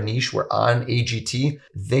carved out a niche where on AGT,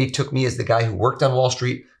 they took me as the guy who worked on Wall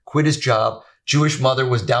Street, quit his job, Jewish mother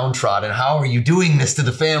was downtrodden. How are you doing this to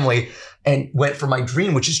the family? And went for my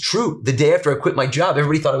dream, which is true. The day after I quit my job,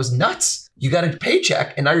 everybody thought I was nuts. You got a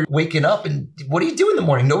paycheck and now you're waking up and what do you do in the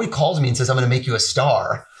morning? Nobody calls me and says, I'm going to make you a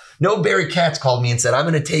star. No Barry Katz called me and said, I'm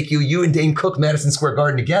going to take you and Dane Cook, Madison Square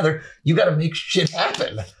Garden together. You got to make shit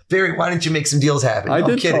happen. Barry, why don't you make some deals happen? I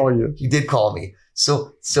did call you. You did call me.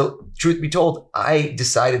 So truth be told, I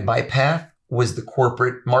decided my path was the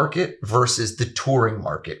corporate market versus the touring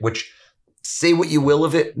market, which, say what you will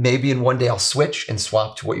of it, maybe in one day I'll switch and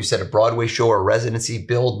swap to what you said, a Broadway show or a residency,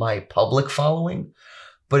 build my public following.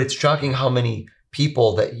 But it's shocking how many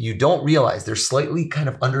people that you don't realize, they're slightly kind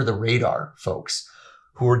of under the radar folks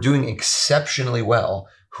who are doing exceptionally well,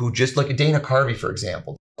 who just like a Dana Carvey, for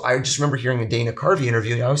example. I just remember hearing a Dana Carvey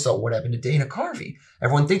interview and I always thought, what happened to Dana Carvey?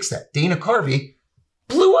 Everyone thinks that. Dana Carvey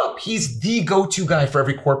blew up. He's the go-to guy for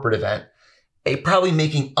every corporate event. Probably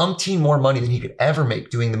making umpteen more money than he could ever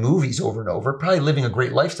make doing the movies over and over, probably living a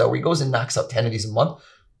great lifestyle where he goes and knocks out 10 of these a month.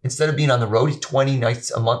 Instead of being on the road, he's 20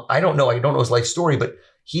 nights a month. I don't know his life story, but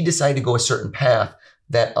he decided to go a certain path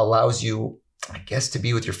that allows you, I guess, to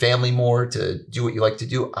be with your family more, to do what you like to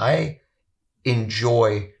do. I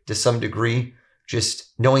enjoy, to some degree,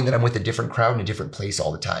 just knowing that I'm with a different crowd in a different place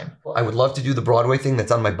all the time. I would love to do the Broadway thing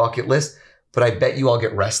that's on my bucket list, but I bet you I'll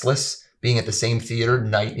get restless being at the same theater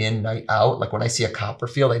night in, night out. Like when I see a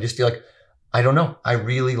Copperfield, I just feel like, I don't know. I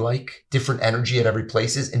really like different energy at every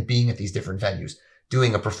places and being at these different venues,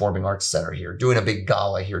 doing a performing arts center here, doing a big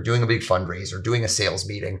gala here, doing a big fundraiser, doing a sales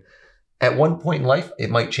meeting. At one point in life,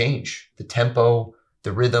 it might change. The tempo,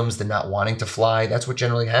 the rhythms, the not wanting to fly. That's what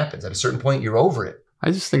generally happens. At a certain point, you're over it.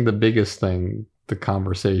 I just think the biggest thing, the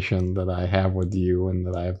conversation that I have with you and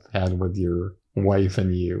that I've had with your wife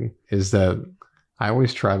and you, is that I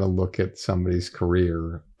always try to look at somebody's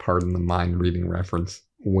career, pardon the mind reading reference,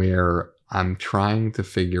 where I'm trying to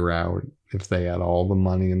figure out if they had all the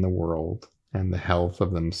money in the world and the health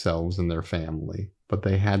of themselves and their family, but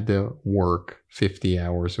they had to work 50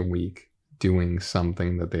 hours a week doing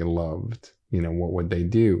something that they loved, what would they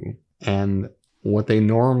do? And what they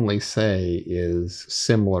normally say is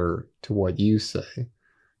similar to what you say.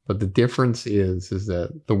 But the difference is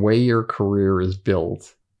that the way your career is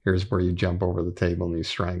built, here's where you jump over the table and you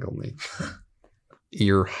strangle me.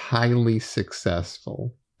 You're highly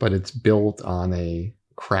successful, but it's built on a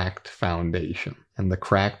cracked foundation. And the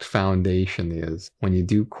cracked foundation is when you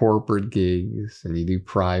do corporate gigs and you do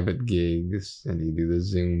private gigs and you do the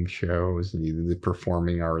Zoom shows and you do the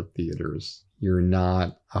performing art theaters, you're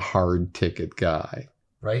not a hard ticket guy.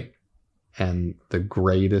 Right. And the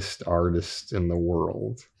greatest artists in the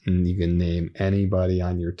world, and you can name anybody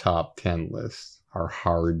on your top 10 list, are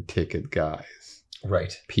hard ticket guys.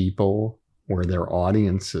 Right. People where their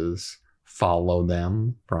audiences follow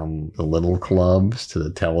them from the little clubs to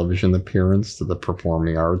the television appearance to the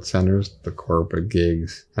performing arts centers, the corporate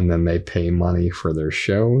gigs, and then they pay money for their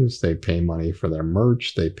shows, they pay money for their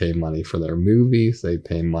merch, they pay money for their movies, they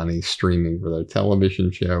pay money streaming for their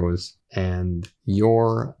television shows. And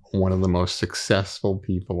you're one of the most successful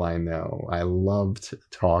people I know. I loved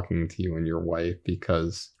talking to you and your wife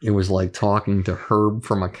because it was like talking to Herb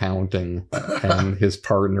from accounting and his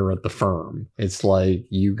partner at the firm. It's like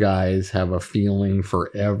you guys have a feeling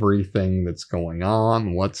for everything that's going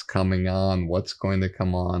on, what's coming on, what's going to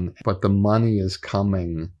come on. But the money is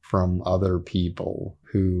coming from other people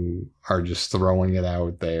who are just throwing it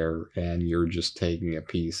out there and you're just taking a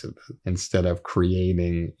piece of it instead of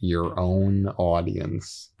creating your own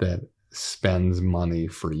audience that spends money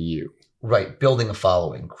for you. Right. Building a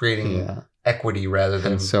following, creating equity rather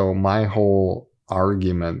than... And so my whole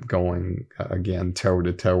argument going, again, toe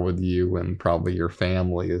to toe with you and probably your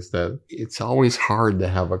family is that it's always hard to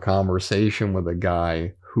have a conversation with a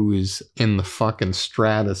guy who is in the fucking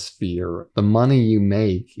stratosphere. The money you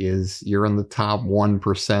make is you're in the top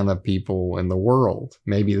 1% of people in the world,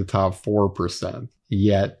 maybe the top 4%.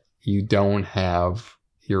 Yet you don't have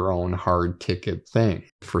your own hard ticket thing.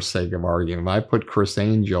 For sake of argument, if I put Chris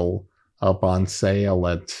Angel up on sale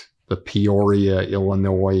at the Peoria,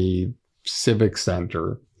 Illinois Civic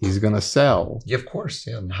Center, he's going to sell. Yeah, of course.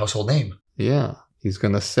 Yeah, household name. Yeah. He's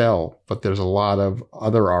going to sell, but there's a lot of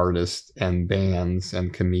other artists and bands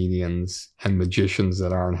and comedians and magicians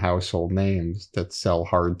that aren't household names that sell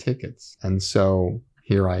hard tickets. And so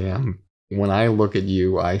here I am. When I look at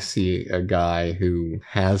you, I see a guy who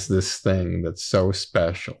has this thing that's so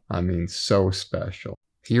special. I mean, so special.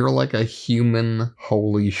 You're like a human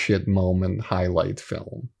holy shit moment highlight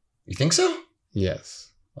film. You think so?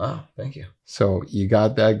 Yes. Wow, thank you. So you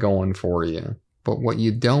got that going for you. But what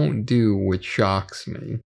you don't do, which shocks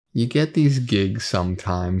me, you get these gigs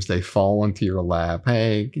sometimes, they fall into your lap.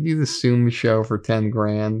 Hey, can you do the Zoom show for 10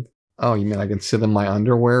 grand? Oh, you mean I can sit in my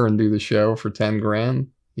underwear and do the show for 10 grand?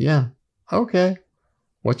 Yeah. Okay.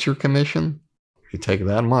 What's your commission? You take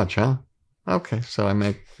that much, huh? Okay. So I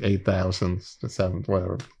make 8,000 to 7,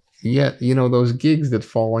 whatever. yet, those gigs that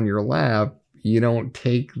fall in your lap, you don't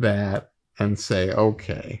take that and say,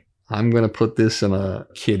 okay, I'm going to put this in a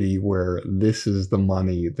kitty where this is the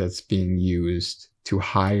money that's being used to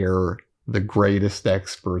hire the greatest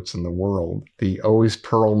experts in the world, the Oz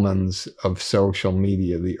Perlmans of social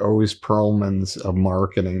media, the Oz Perlmans of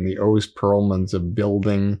marketing, the Oz Perlmans of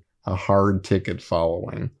building a hard ticket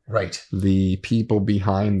following. Right. The people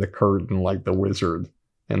behind the curtain like the wizard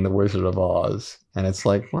and the Wizard of Oz. And it's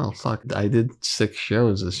like, well, fuck, I did 6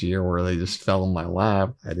 shows this year where they just fell in my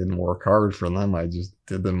lap. I didn't work hard for them. I just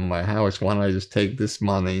did them in my house. Why don't I just take this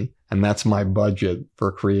money? And that's my budget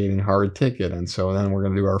for creating hard ticket. And so then we're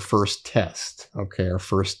going to do our first test. Okay, our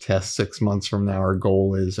first test 6 months from now, our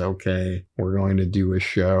goal is, okay, we're going to do a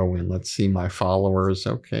show and let's see my followers.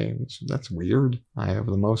 Okay, that's weird. I have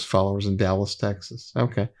the most followers in Dallas, Texas.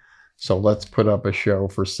 Okay, so let's put up a show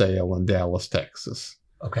for sale in Dallas, Texas.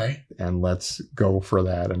 Okay. And let's go for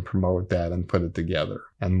that and promote that and put it together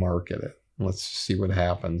and market it. Let's see what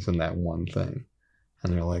happens in that one thing.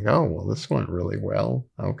 And they're like, oh, well, this went really well.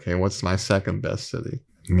 Okay, what's my second best city?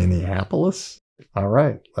 Minneapolis? All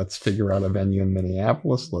right, let's figure out a venue in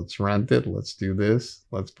Minneapolis. Let's rent it. Let's do this.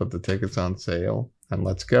 Let's put the tickets on sale and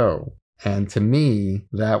let's go. And to me,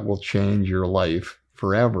 that will change your life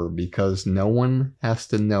forever because no one has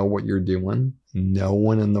to know what you're doing. No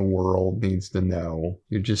one in the world needs to know.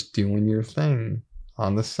 You're just doing your thing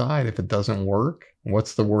on the side. If it doesn't work,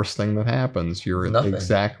 what's the worst thing that happens? You're Nothing.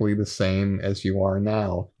 Exactly the same as you are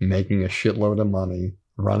now, making a shitload of money,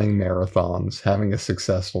 running marathons, having a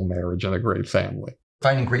successful marriage and a great family.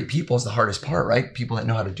 Finding great people is the hardest part, right? People that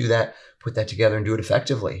know how to do that, put that together and do it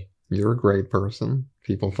effectively. You're a great person.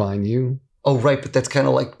 People find you. Oh, right. But that's kind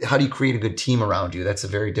of like, how do you create a good team around you? That's a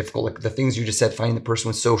very difficult, like the things you just said, finding the person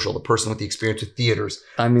with social, the person with the experience with theaters.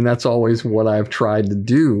 I mean, that's always what I've tried to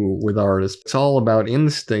do with artists. It's all about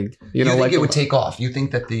instinct. You think like it would take off? You think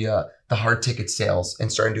that the hard ticket sales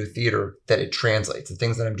and starting to do theater, that it translates? The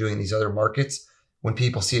things that I'm doing in these other markets, when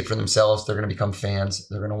people see it for themselves, they're going to become fans.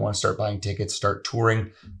 They're going to want to start buying tickets, start touring,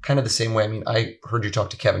 kind of the same way. I mean, I heard you talk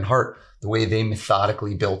to Kevin Hart, the way they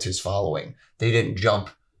methodically built his following. They didn't jump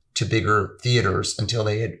to bigger theaters until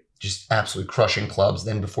they had just absolutely crushing clubs.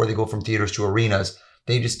 Then before they go from theaters to arenas,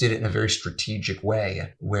 they just did it in a very strategic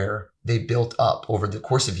way where they built up over the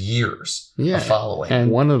course of years a following.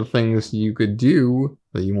 And one of the things you could do,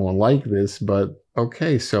 that you won't like this, but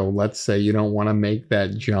okay, so let's say you don't want to make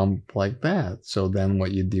that jump like that. So then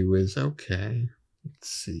what you do is, okay, let's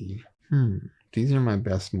see. These are my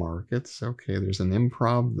best markets. Okay, there's an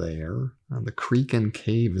Improv there. The Creek and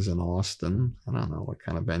Cave is in Austin. I don't know what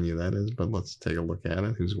kind of venue that is, but let's take a look at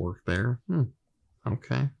it. Who's worked there?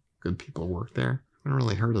 Okay, good people work there. I haven't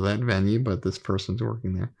really heard of that venue, but this person's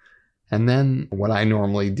working there. And then what I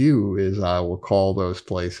normally do is I will call those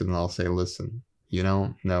places and I'll say, listen, you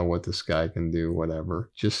don't know what this guy can do, whatever.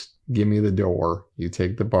 Just give me the door. You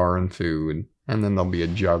take the bar and food. And then there'll be a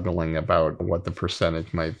juggling about what the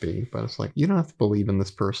percentage might be. But it's like, you don't have to believe in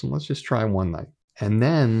this person. Let's just try one night. And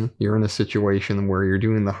then you're in a situation where you're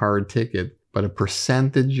doing the hard ticket, but a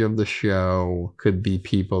percentage of the show could be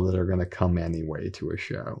people that are going to come anyway to a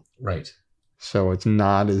show. Right. So it's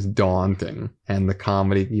not as daunting. And the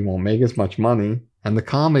comedy, you won't make as much money. And the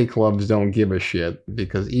comedy clubs don't give a shit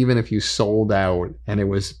because even if you sold out and it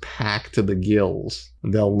was packed to the gills,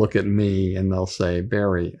 they'll look at me and they'll say,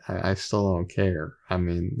 Barry, I still don't care. I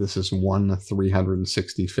mean, this is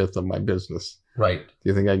 1/365th of my business. Right. Do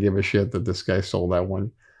you think I give a shit that this guy sold that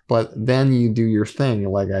one? But then you do your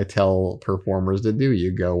thing like I tell performers to do.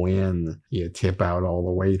 You go in, you tip out all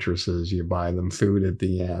the waitresses, you buy them food at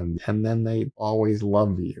the end, and then they always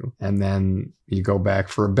love you. And then you go back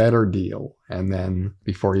for a better deal. And then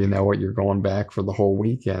before you know it, you're going back for the whole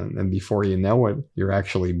weekend. And before you know it, you're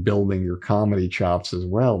actually building your comedy chops as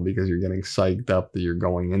well because you're getting psyched up that you're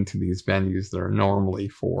going into these venues that are normally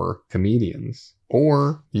for comedians.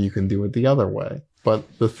 Or you can do it the other way.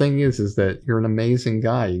 But the thing is that you're an amazing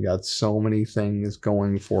guy. You got so many things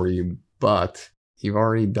going for you, but you've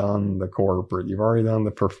already done the corporate. You've already done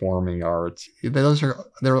the performing arts.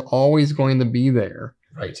 They're always going to be there.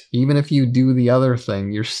 Right. Even if you do the other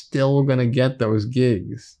thing, you're still going to get those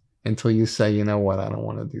gigs until you say, you know what, I don't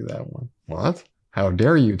want to do that one. What? How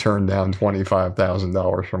dare you turn down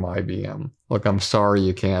 $25,000 from IBM? Look, I'm sorry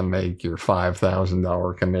you can't make your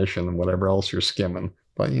 $5,000 commission and whatever else you're skimming.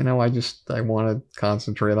 But, I want to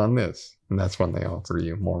concentrate on this. And that's when they offer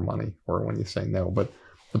you more money or when you say no. But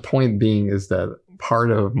the point being is that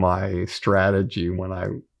part of my strategy when I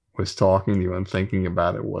was talking to you and thinking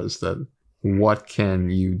about it was that what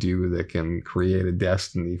can you do that can create a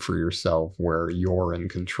destiny for yourself where you're in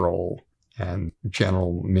control and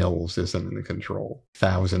General Mills isn't in control.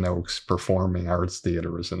 Thousand Oaks Performing Arts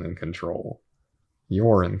Theater isn't in control.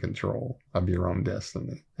 You're in control of your own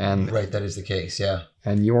destiny. And right, that is the case, yeah.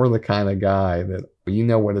 And you're the kind of guy that you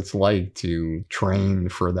know what it's like to train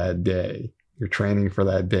for that day. You're training for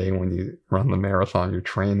that day when you run the marathon. You're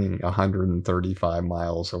training 135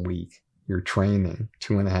 miles a week. You're training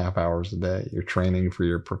 2.5 hours a day. You're training for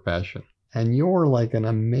your profession. And you're like an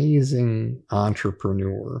amazing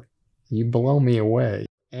entrepreneur. You blow me away.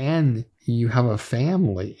 And you have a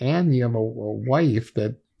family and you have a wife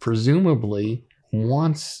that presumably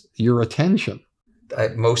wants your attention.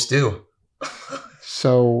 Most do.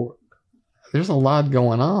 So there's a lot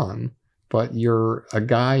going on, but you're a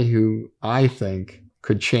guy who I think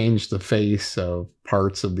could change the face of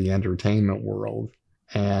parts of the entertainment world.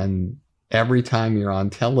 And every time you're on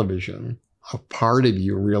television, a part of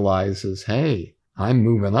you realizes, hey, I'm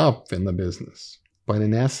moving up in the business. But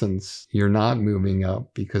in essence, you're not moving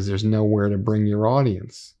up because there's nowhere to bring your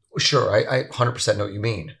audience. Sure, I 100% know what you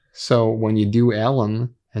mean. So when you do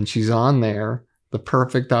Ellen and she's on there, the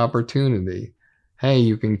perfect opportunity. Hey,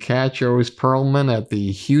 you can catch Oz Perlman at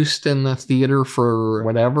the Houston Theater for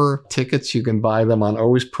whatever. Tickets, you can buy them on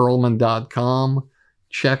ozperlman.com.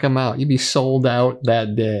 Check them out. You'd be sold out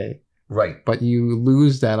that day. Right. But you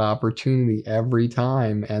lose that opportunity every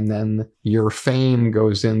time. And then your fame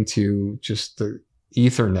goes into just the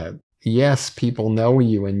Ethernet. Yes, people know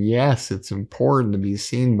you. And yes, it's important to be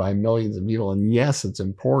seen by millions of people. And yes, it's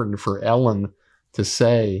important for Ellen to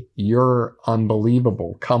say, you're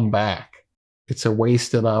unbelievable. Come back. It's a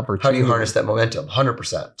wasted opportunity. How do you harness that momentum?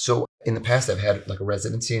 100%. So in the past, I've had like a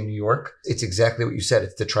residency in New York. It's exactly what you said.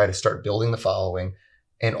 It's to try to start building the following.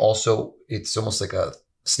 And also it's almost like a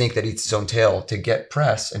snake that eats its own tail. To get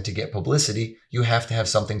press and to get publicity, you have to have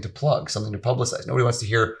something to plug, something to publicize. Nobody wants to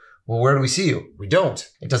hear, well, where do we see you? We don't.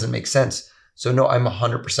 It doesn't make sense. So no, I'm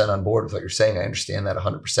 100% on board with what you're saying. I understand that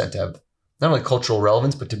 100% to have not only cultural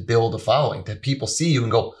relevance, but to build a following, to have people see you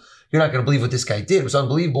and go, you're not going to believe what this guy did. It was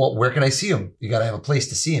unbelievable. Where can I see him? You got to have a place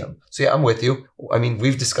to see him. So yeah, I'm with you. I mean,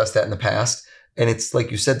 we've discussed that in the past. And it's like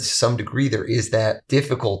you said, to some degree, there is that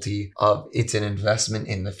difficulty of it's an investment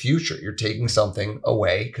in the future. You're taking something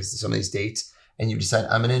away because of some of these dates and you decide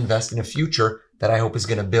I'm going to invest in a future that I hope is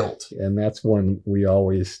going to build. And that's when we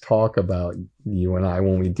always talk about, you and I,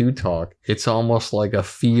 when we do talk, it's almost like a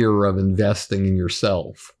fear of investing in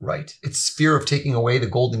yourself. Right. It's fear of taking away the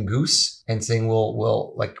golden goose and saying,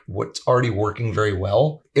 well, like what's already working very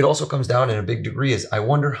well. It also comes down in a big degree is I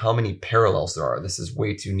wonder how many parallels there are. This is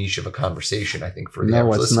way too niche of a conversation, I think, for the No,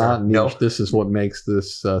 it's listener. not niche. No. This is what makes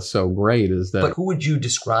this so great is that. But who would you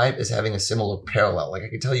describe as having a similar parallel? Like I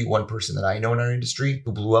could tell you one person that I know in our industry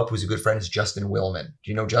who blew up, who's a good friend, is Justin Willman.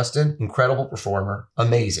 Do you know Justin? Incredible performer.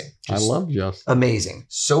 Amazing. I love Justin. Amazing.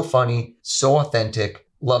 So funny, so authentic.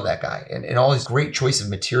 Love that guy. And all his great choice of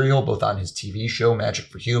material, both on his TV show, Magic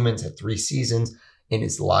for Humans, had 3 seasons, in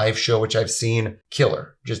his live show, which I've seen,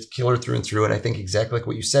 killer. Just killer through and through. And I think exactly like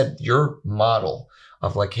what you said, your model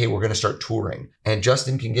of like, hey, we're going to start touring. And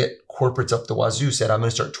Justin can get corporates up the wazoo, said, I'm going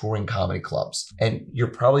to start touring comedy clubs. And you're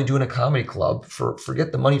probably doing a comedy club for,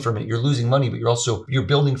 forget the money from it. You're losing money, but you're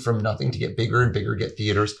building from nothing to get bigger and bigger, get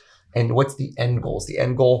theaters. And what's the end goal? Is the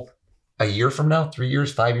end goal a year from now, 3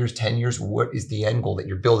 years, 5 years, 10 years? What is the end goal that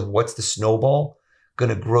you're building? What's the snowball going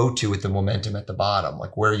to grow to with the momentum at the bottom?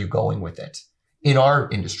 Like, where are you going with it in our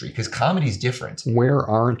industry? Because comedy is different. Where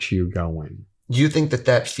aren't you going? You think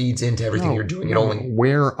that feeds into everything you're doing?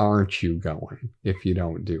 Where aren't you going if you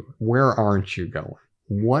don't do it? Where aren't you going?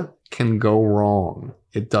 What can go wrong?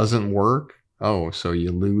 It doesn't work. Oh, so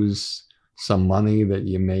you lose some money that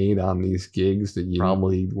you made on these gigs that you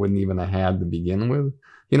probably wouldn't even have had to begin with.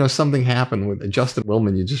 You know, something happened with Justin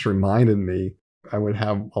Willman. You just reminded me. I would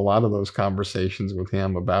have a lot of those conversations with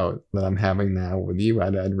him about that I'm having now with you. I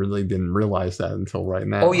really didn't realize that until right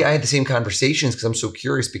now. Oh, yeah. I had the same conversations because I'm so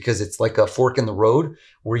curious because it's like a fork in the road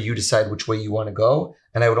where you decide which way you want to go.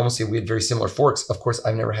 And I would almost say we had very similar forks. Of course,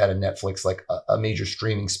 I've never had a Netflix, like a major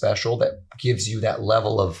streaming special that gives you that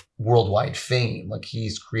level of worldwide fame. Like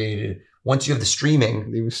he's created, once you have the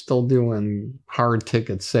streaming. He was still doing hard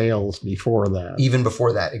ticket sales before that. Even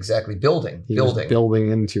before that, exactly. Building. He was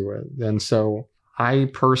building into it. And so I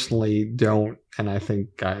personally don't, and I think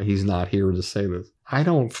he's not here to say this, I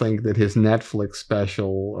don't think that his Netflix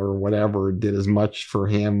special or whatever did as much for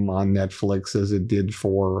him on Netflix as it did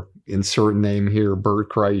for, insert name here,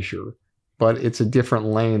 Bert Kreischer. But it's a different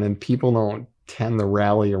lane and people don't tend to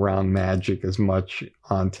rally around magic as much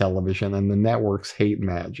on television, and the networks hate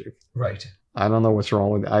magic. Right. I don't know what's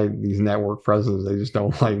wrong with these network presidents. They just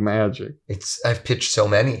don't like magic. I've pitched so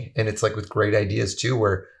many, and it's like with great ideas too,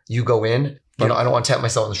 where You go in, I don't want to tap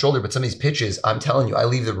myself on the shoulder, but some of these pitches, I'm telling you, I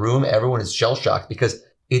leave the room, everyone is shell shocked because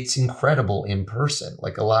it's incredible in person.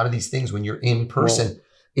 Like a lot of these things, when you're in person,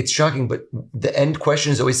 it's shocking. But the end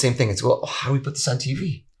question is always the same thing. It's, well, how do we put this on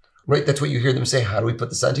TV? Right? That's what you hear them say. How do we put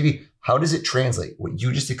this on TV? How does it translate? What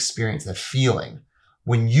you just experienced, the feeling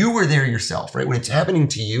when you were there yourself, right? When it's happening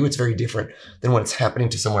to you, it's very different than when it's happening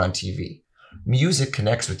to someone on TV. Music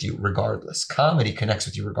connects with you regardless. Comedy connects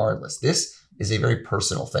with you regardless. This is a very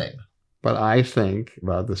personal thing. But I think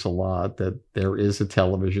about this a lot, that there is a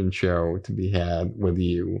television show to be had with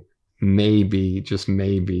you. Maybe, just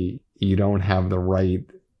maybe, you don't have the right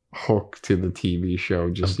hook to the TV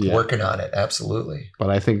show just yet. Working on it, absolutely.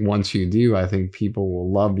 But I think once you do, I think people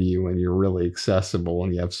will love you, and you're really accessible,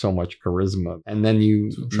 and you have so much charisma. And then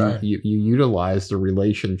you utilize the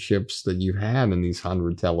relationships that you've had in these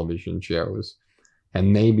 100 television shows.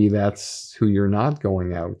 And maybe that's who you're not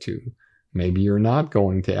going out to. Maybe you're not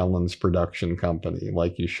going to Ellen's production company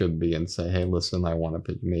like you should be and say, hey, listen, I want to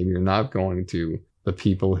pick. Maybe you're not going to the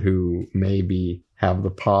people who maybe have the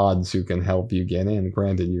pods who can help you get in.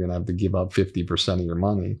 Granted, you're going to have to give up 50% of your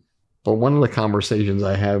money. But one of the conversations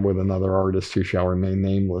I had with another artist who shall remain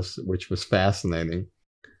nameless, which was fascinating,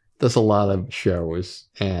 does a lot of shows,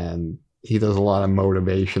 and he does a lot of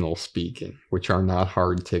motivational speaking, which are not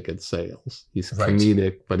hard ticket sales. He's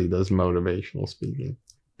comedic, but he does motivational speaking.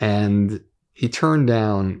 And he turned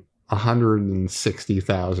down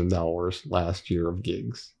 $160,000 last year of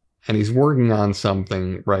gigs. And he's working on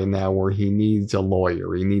something right now where he needs a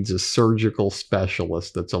lawyer. He needs a surgical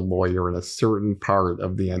specialist that's a lawyer in a certain part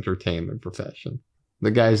of the entertainment profession. The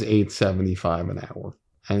guy's $875 an hour.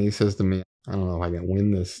 And he says to me, I don't know if I can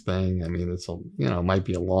win this thing. I mean, it's it might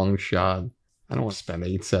be a long shot. I don't want to spend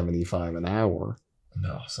 $875 an hour.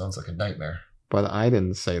 No, sounds like a nightmare. But I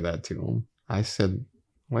didn't say that to him. I said,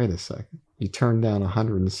 wait a second. You turned down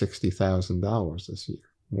 $160,000 this year.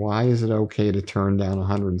 Why is it okay to turn down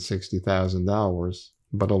 $160,000,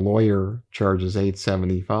 but a lawyer charges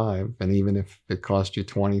 $875, and even if it cost you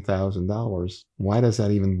 $20,000, why does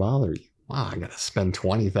that even bother you? Wow, I got to spend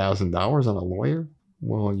 $20,000 on a lawyer?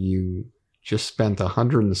 Well, you just spent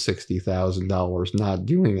 $160,000 not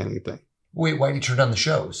doing anything. Wait, why did you turn down the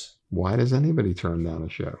shows? Why does anybody turn down a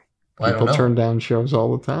show? I don't know. People turn down shows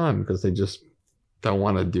all the time because they just don't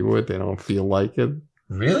want to do it. They don't feel like it.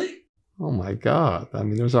 Really? Oh my God. I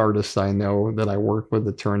mean, there's artists I know that I work with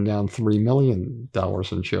that turn down $3 million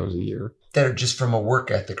in shows a year. That are just from a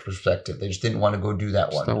work ethic perspective. They just didn't want to go do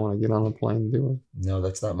that one. Just don't want to get on a plane and do it. No,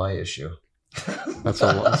 that's not my issue. That's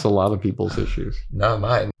a lot of people's issues. Not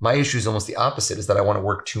mine. My issue is almost the opposite, is that I want to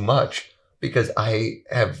work too much because I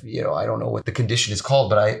have, I don't know what the condition is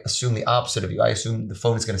called, but I assume the opposite of you. I assume the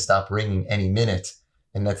phone is going to stop ringing any minute.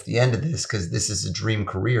 And that's the end of this because this is a dream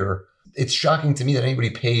career. It's shocking to me that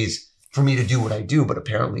anybody pays for me to do what I do. But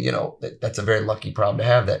apparently, that's a very lucky problem to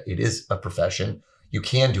have, that it is a profession. You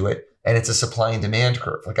can do it. And it's a supply and demand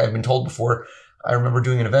curve. Like I've been told before, I remember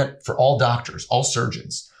doing an event for all doctors, all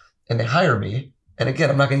surgeons, and they hire me. And again,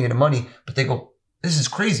 I'm not going to get any money, but they go, this is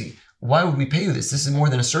crazy. Why would we pay you this? This is more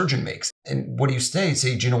than a surgeon makes. And what do you say?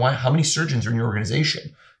 Say, do you know why? How many surgeons are in your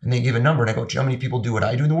organization? And they give a number and I go, do you know how many people do what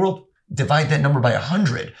I do in the world? Divide that number by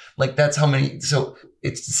 100. Like that's how many. So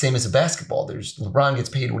it's the same as a basketball. LeBron gets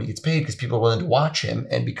paid what he gets paid because people are willing to watch him.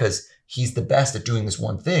 And because he's the best at doing this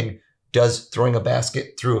one thing. Does throwing a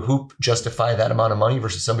basket through a hoop justify that amount of money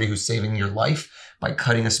versus somebody who's saving your life by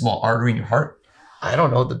cutting a small artery in your heart? I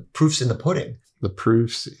don't know. The proof's in the pudding. The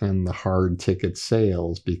proof's in the hard ticket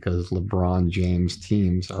sales because LeBron James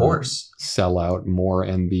teams sell out more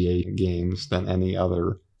NBA games than any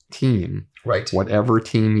other team. Right. Whatever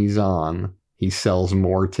team he's on, he sells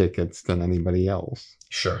more tickets than anybody else.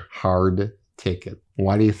 Sure. Hard ticket.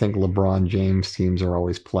 Why do you think LeBron James teams are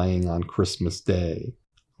always playing on Christmas Day,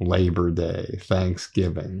 Labor Day,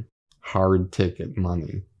 Thanksgiving? Hard ticket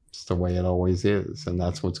money. It's the way it always is. And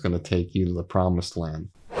that's what's going to take you to the promised land.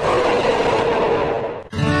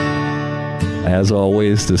 As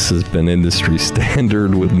always, this has been Industry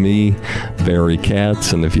Standard with me, Barry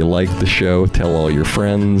Katz. And if you like the show, tell all your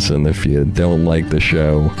friends. And if you don't like the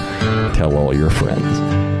show, tell all your friends.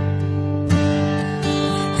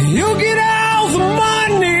 You get all the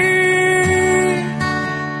money,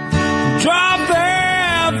 drive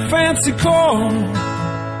that fancy car.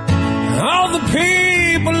 All the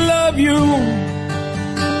people love you,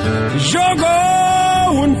 'cause you're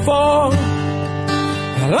going far.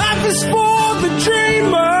 Life is for the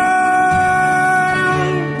dreamers,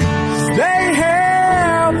 they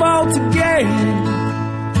have all to gain.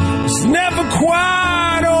 It's never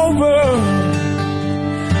quite over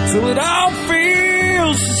till it all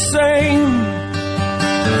feels the same.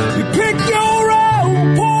 Pick your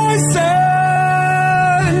own poison,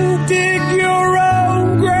 dig your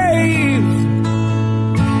own grave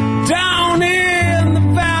down in the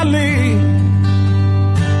valley.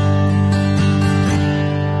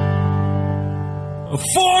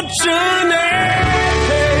 Fortunate.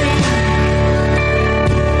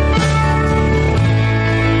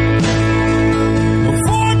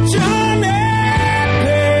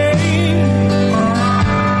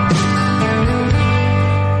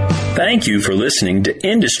 Thank you for listening to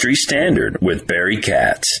Industry Standard with Barry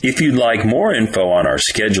Katz. If you'd like more info on our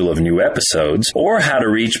schedule of new episodes or how to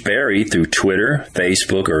reach Barry through Twitter,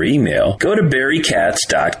 Facebook, or email, go to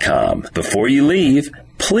barrykatz.com. Before you leave,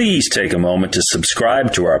 please take a moment to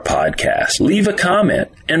subscribe to our podcast, leave a comment,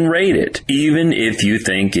 and rate it, even if you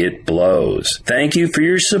think it blows. Thank you for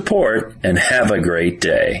your support, and have a great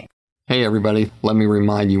day. Hey everybody, let me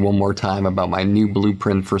remind you one more time about my new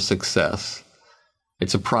Blueprint for Success.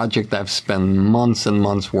 It's a project I've spent months and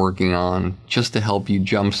months working on just to help you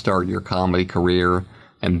jumpstart your comedy career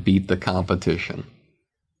and beat the competition.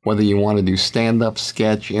 Whether you want to do stand-up,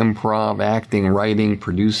 sketch, improv, acting, writing,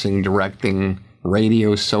 producing, directing,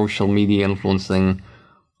 radio, social media influencing,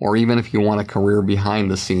 or even if you want a career behind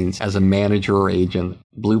the scenes as a manager or agent,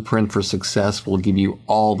 Blueprint for Success will give you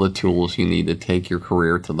all the tools you need to take your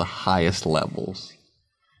career to the highest levels.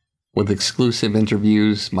 With exclusive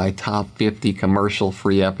interviews, my top 50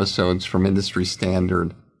 commercial-free episodes from Industry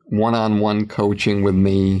Standard, one-on-one coaching with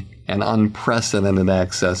me, and unprecedented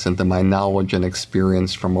access into my knowledge and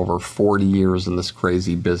experience from over 40 years in this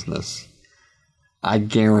crazy business. I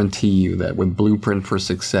guarantee you that with Blueprint for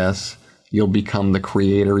Success, you'll become the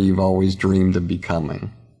creator you've always dreamed of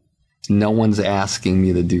becoming. No one's asking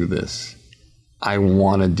me to do this. I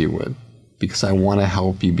want to do it because I want to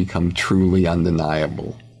help you become truly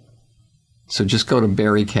undeniable. So just go to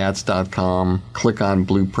barrykatz.com, click on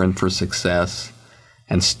Blueprint for Success,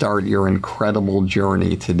 and start your incredible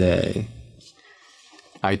journey today.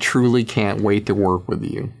 I truly can't wait to work with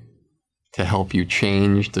you to help you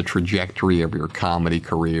change the trajectory of your comedy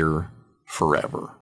career forever.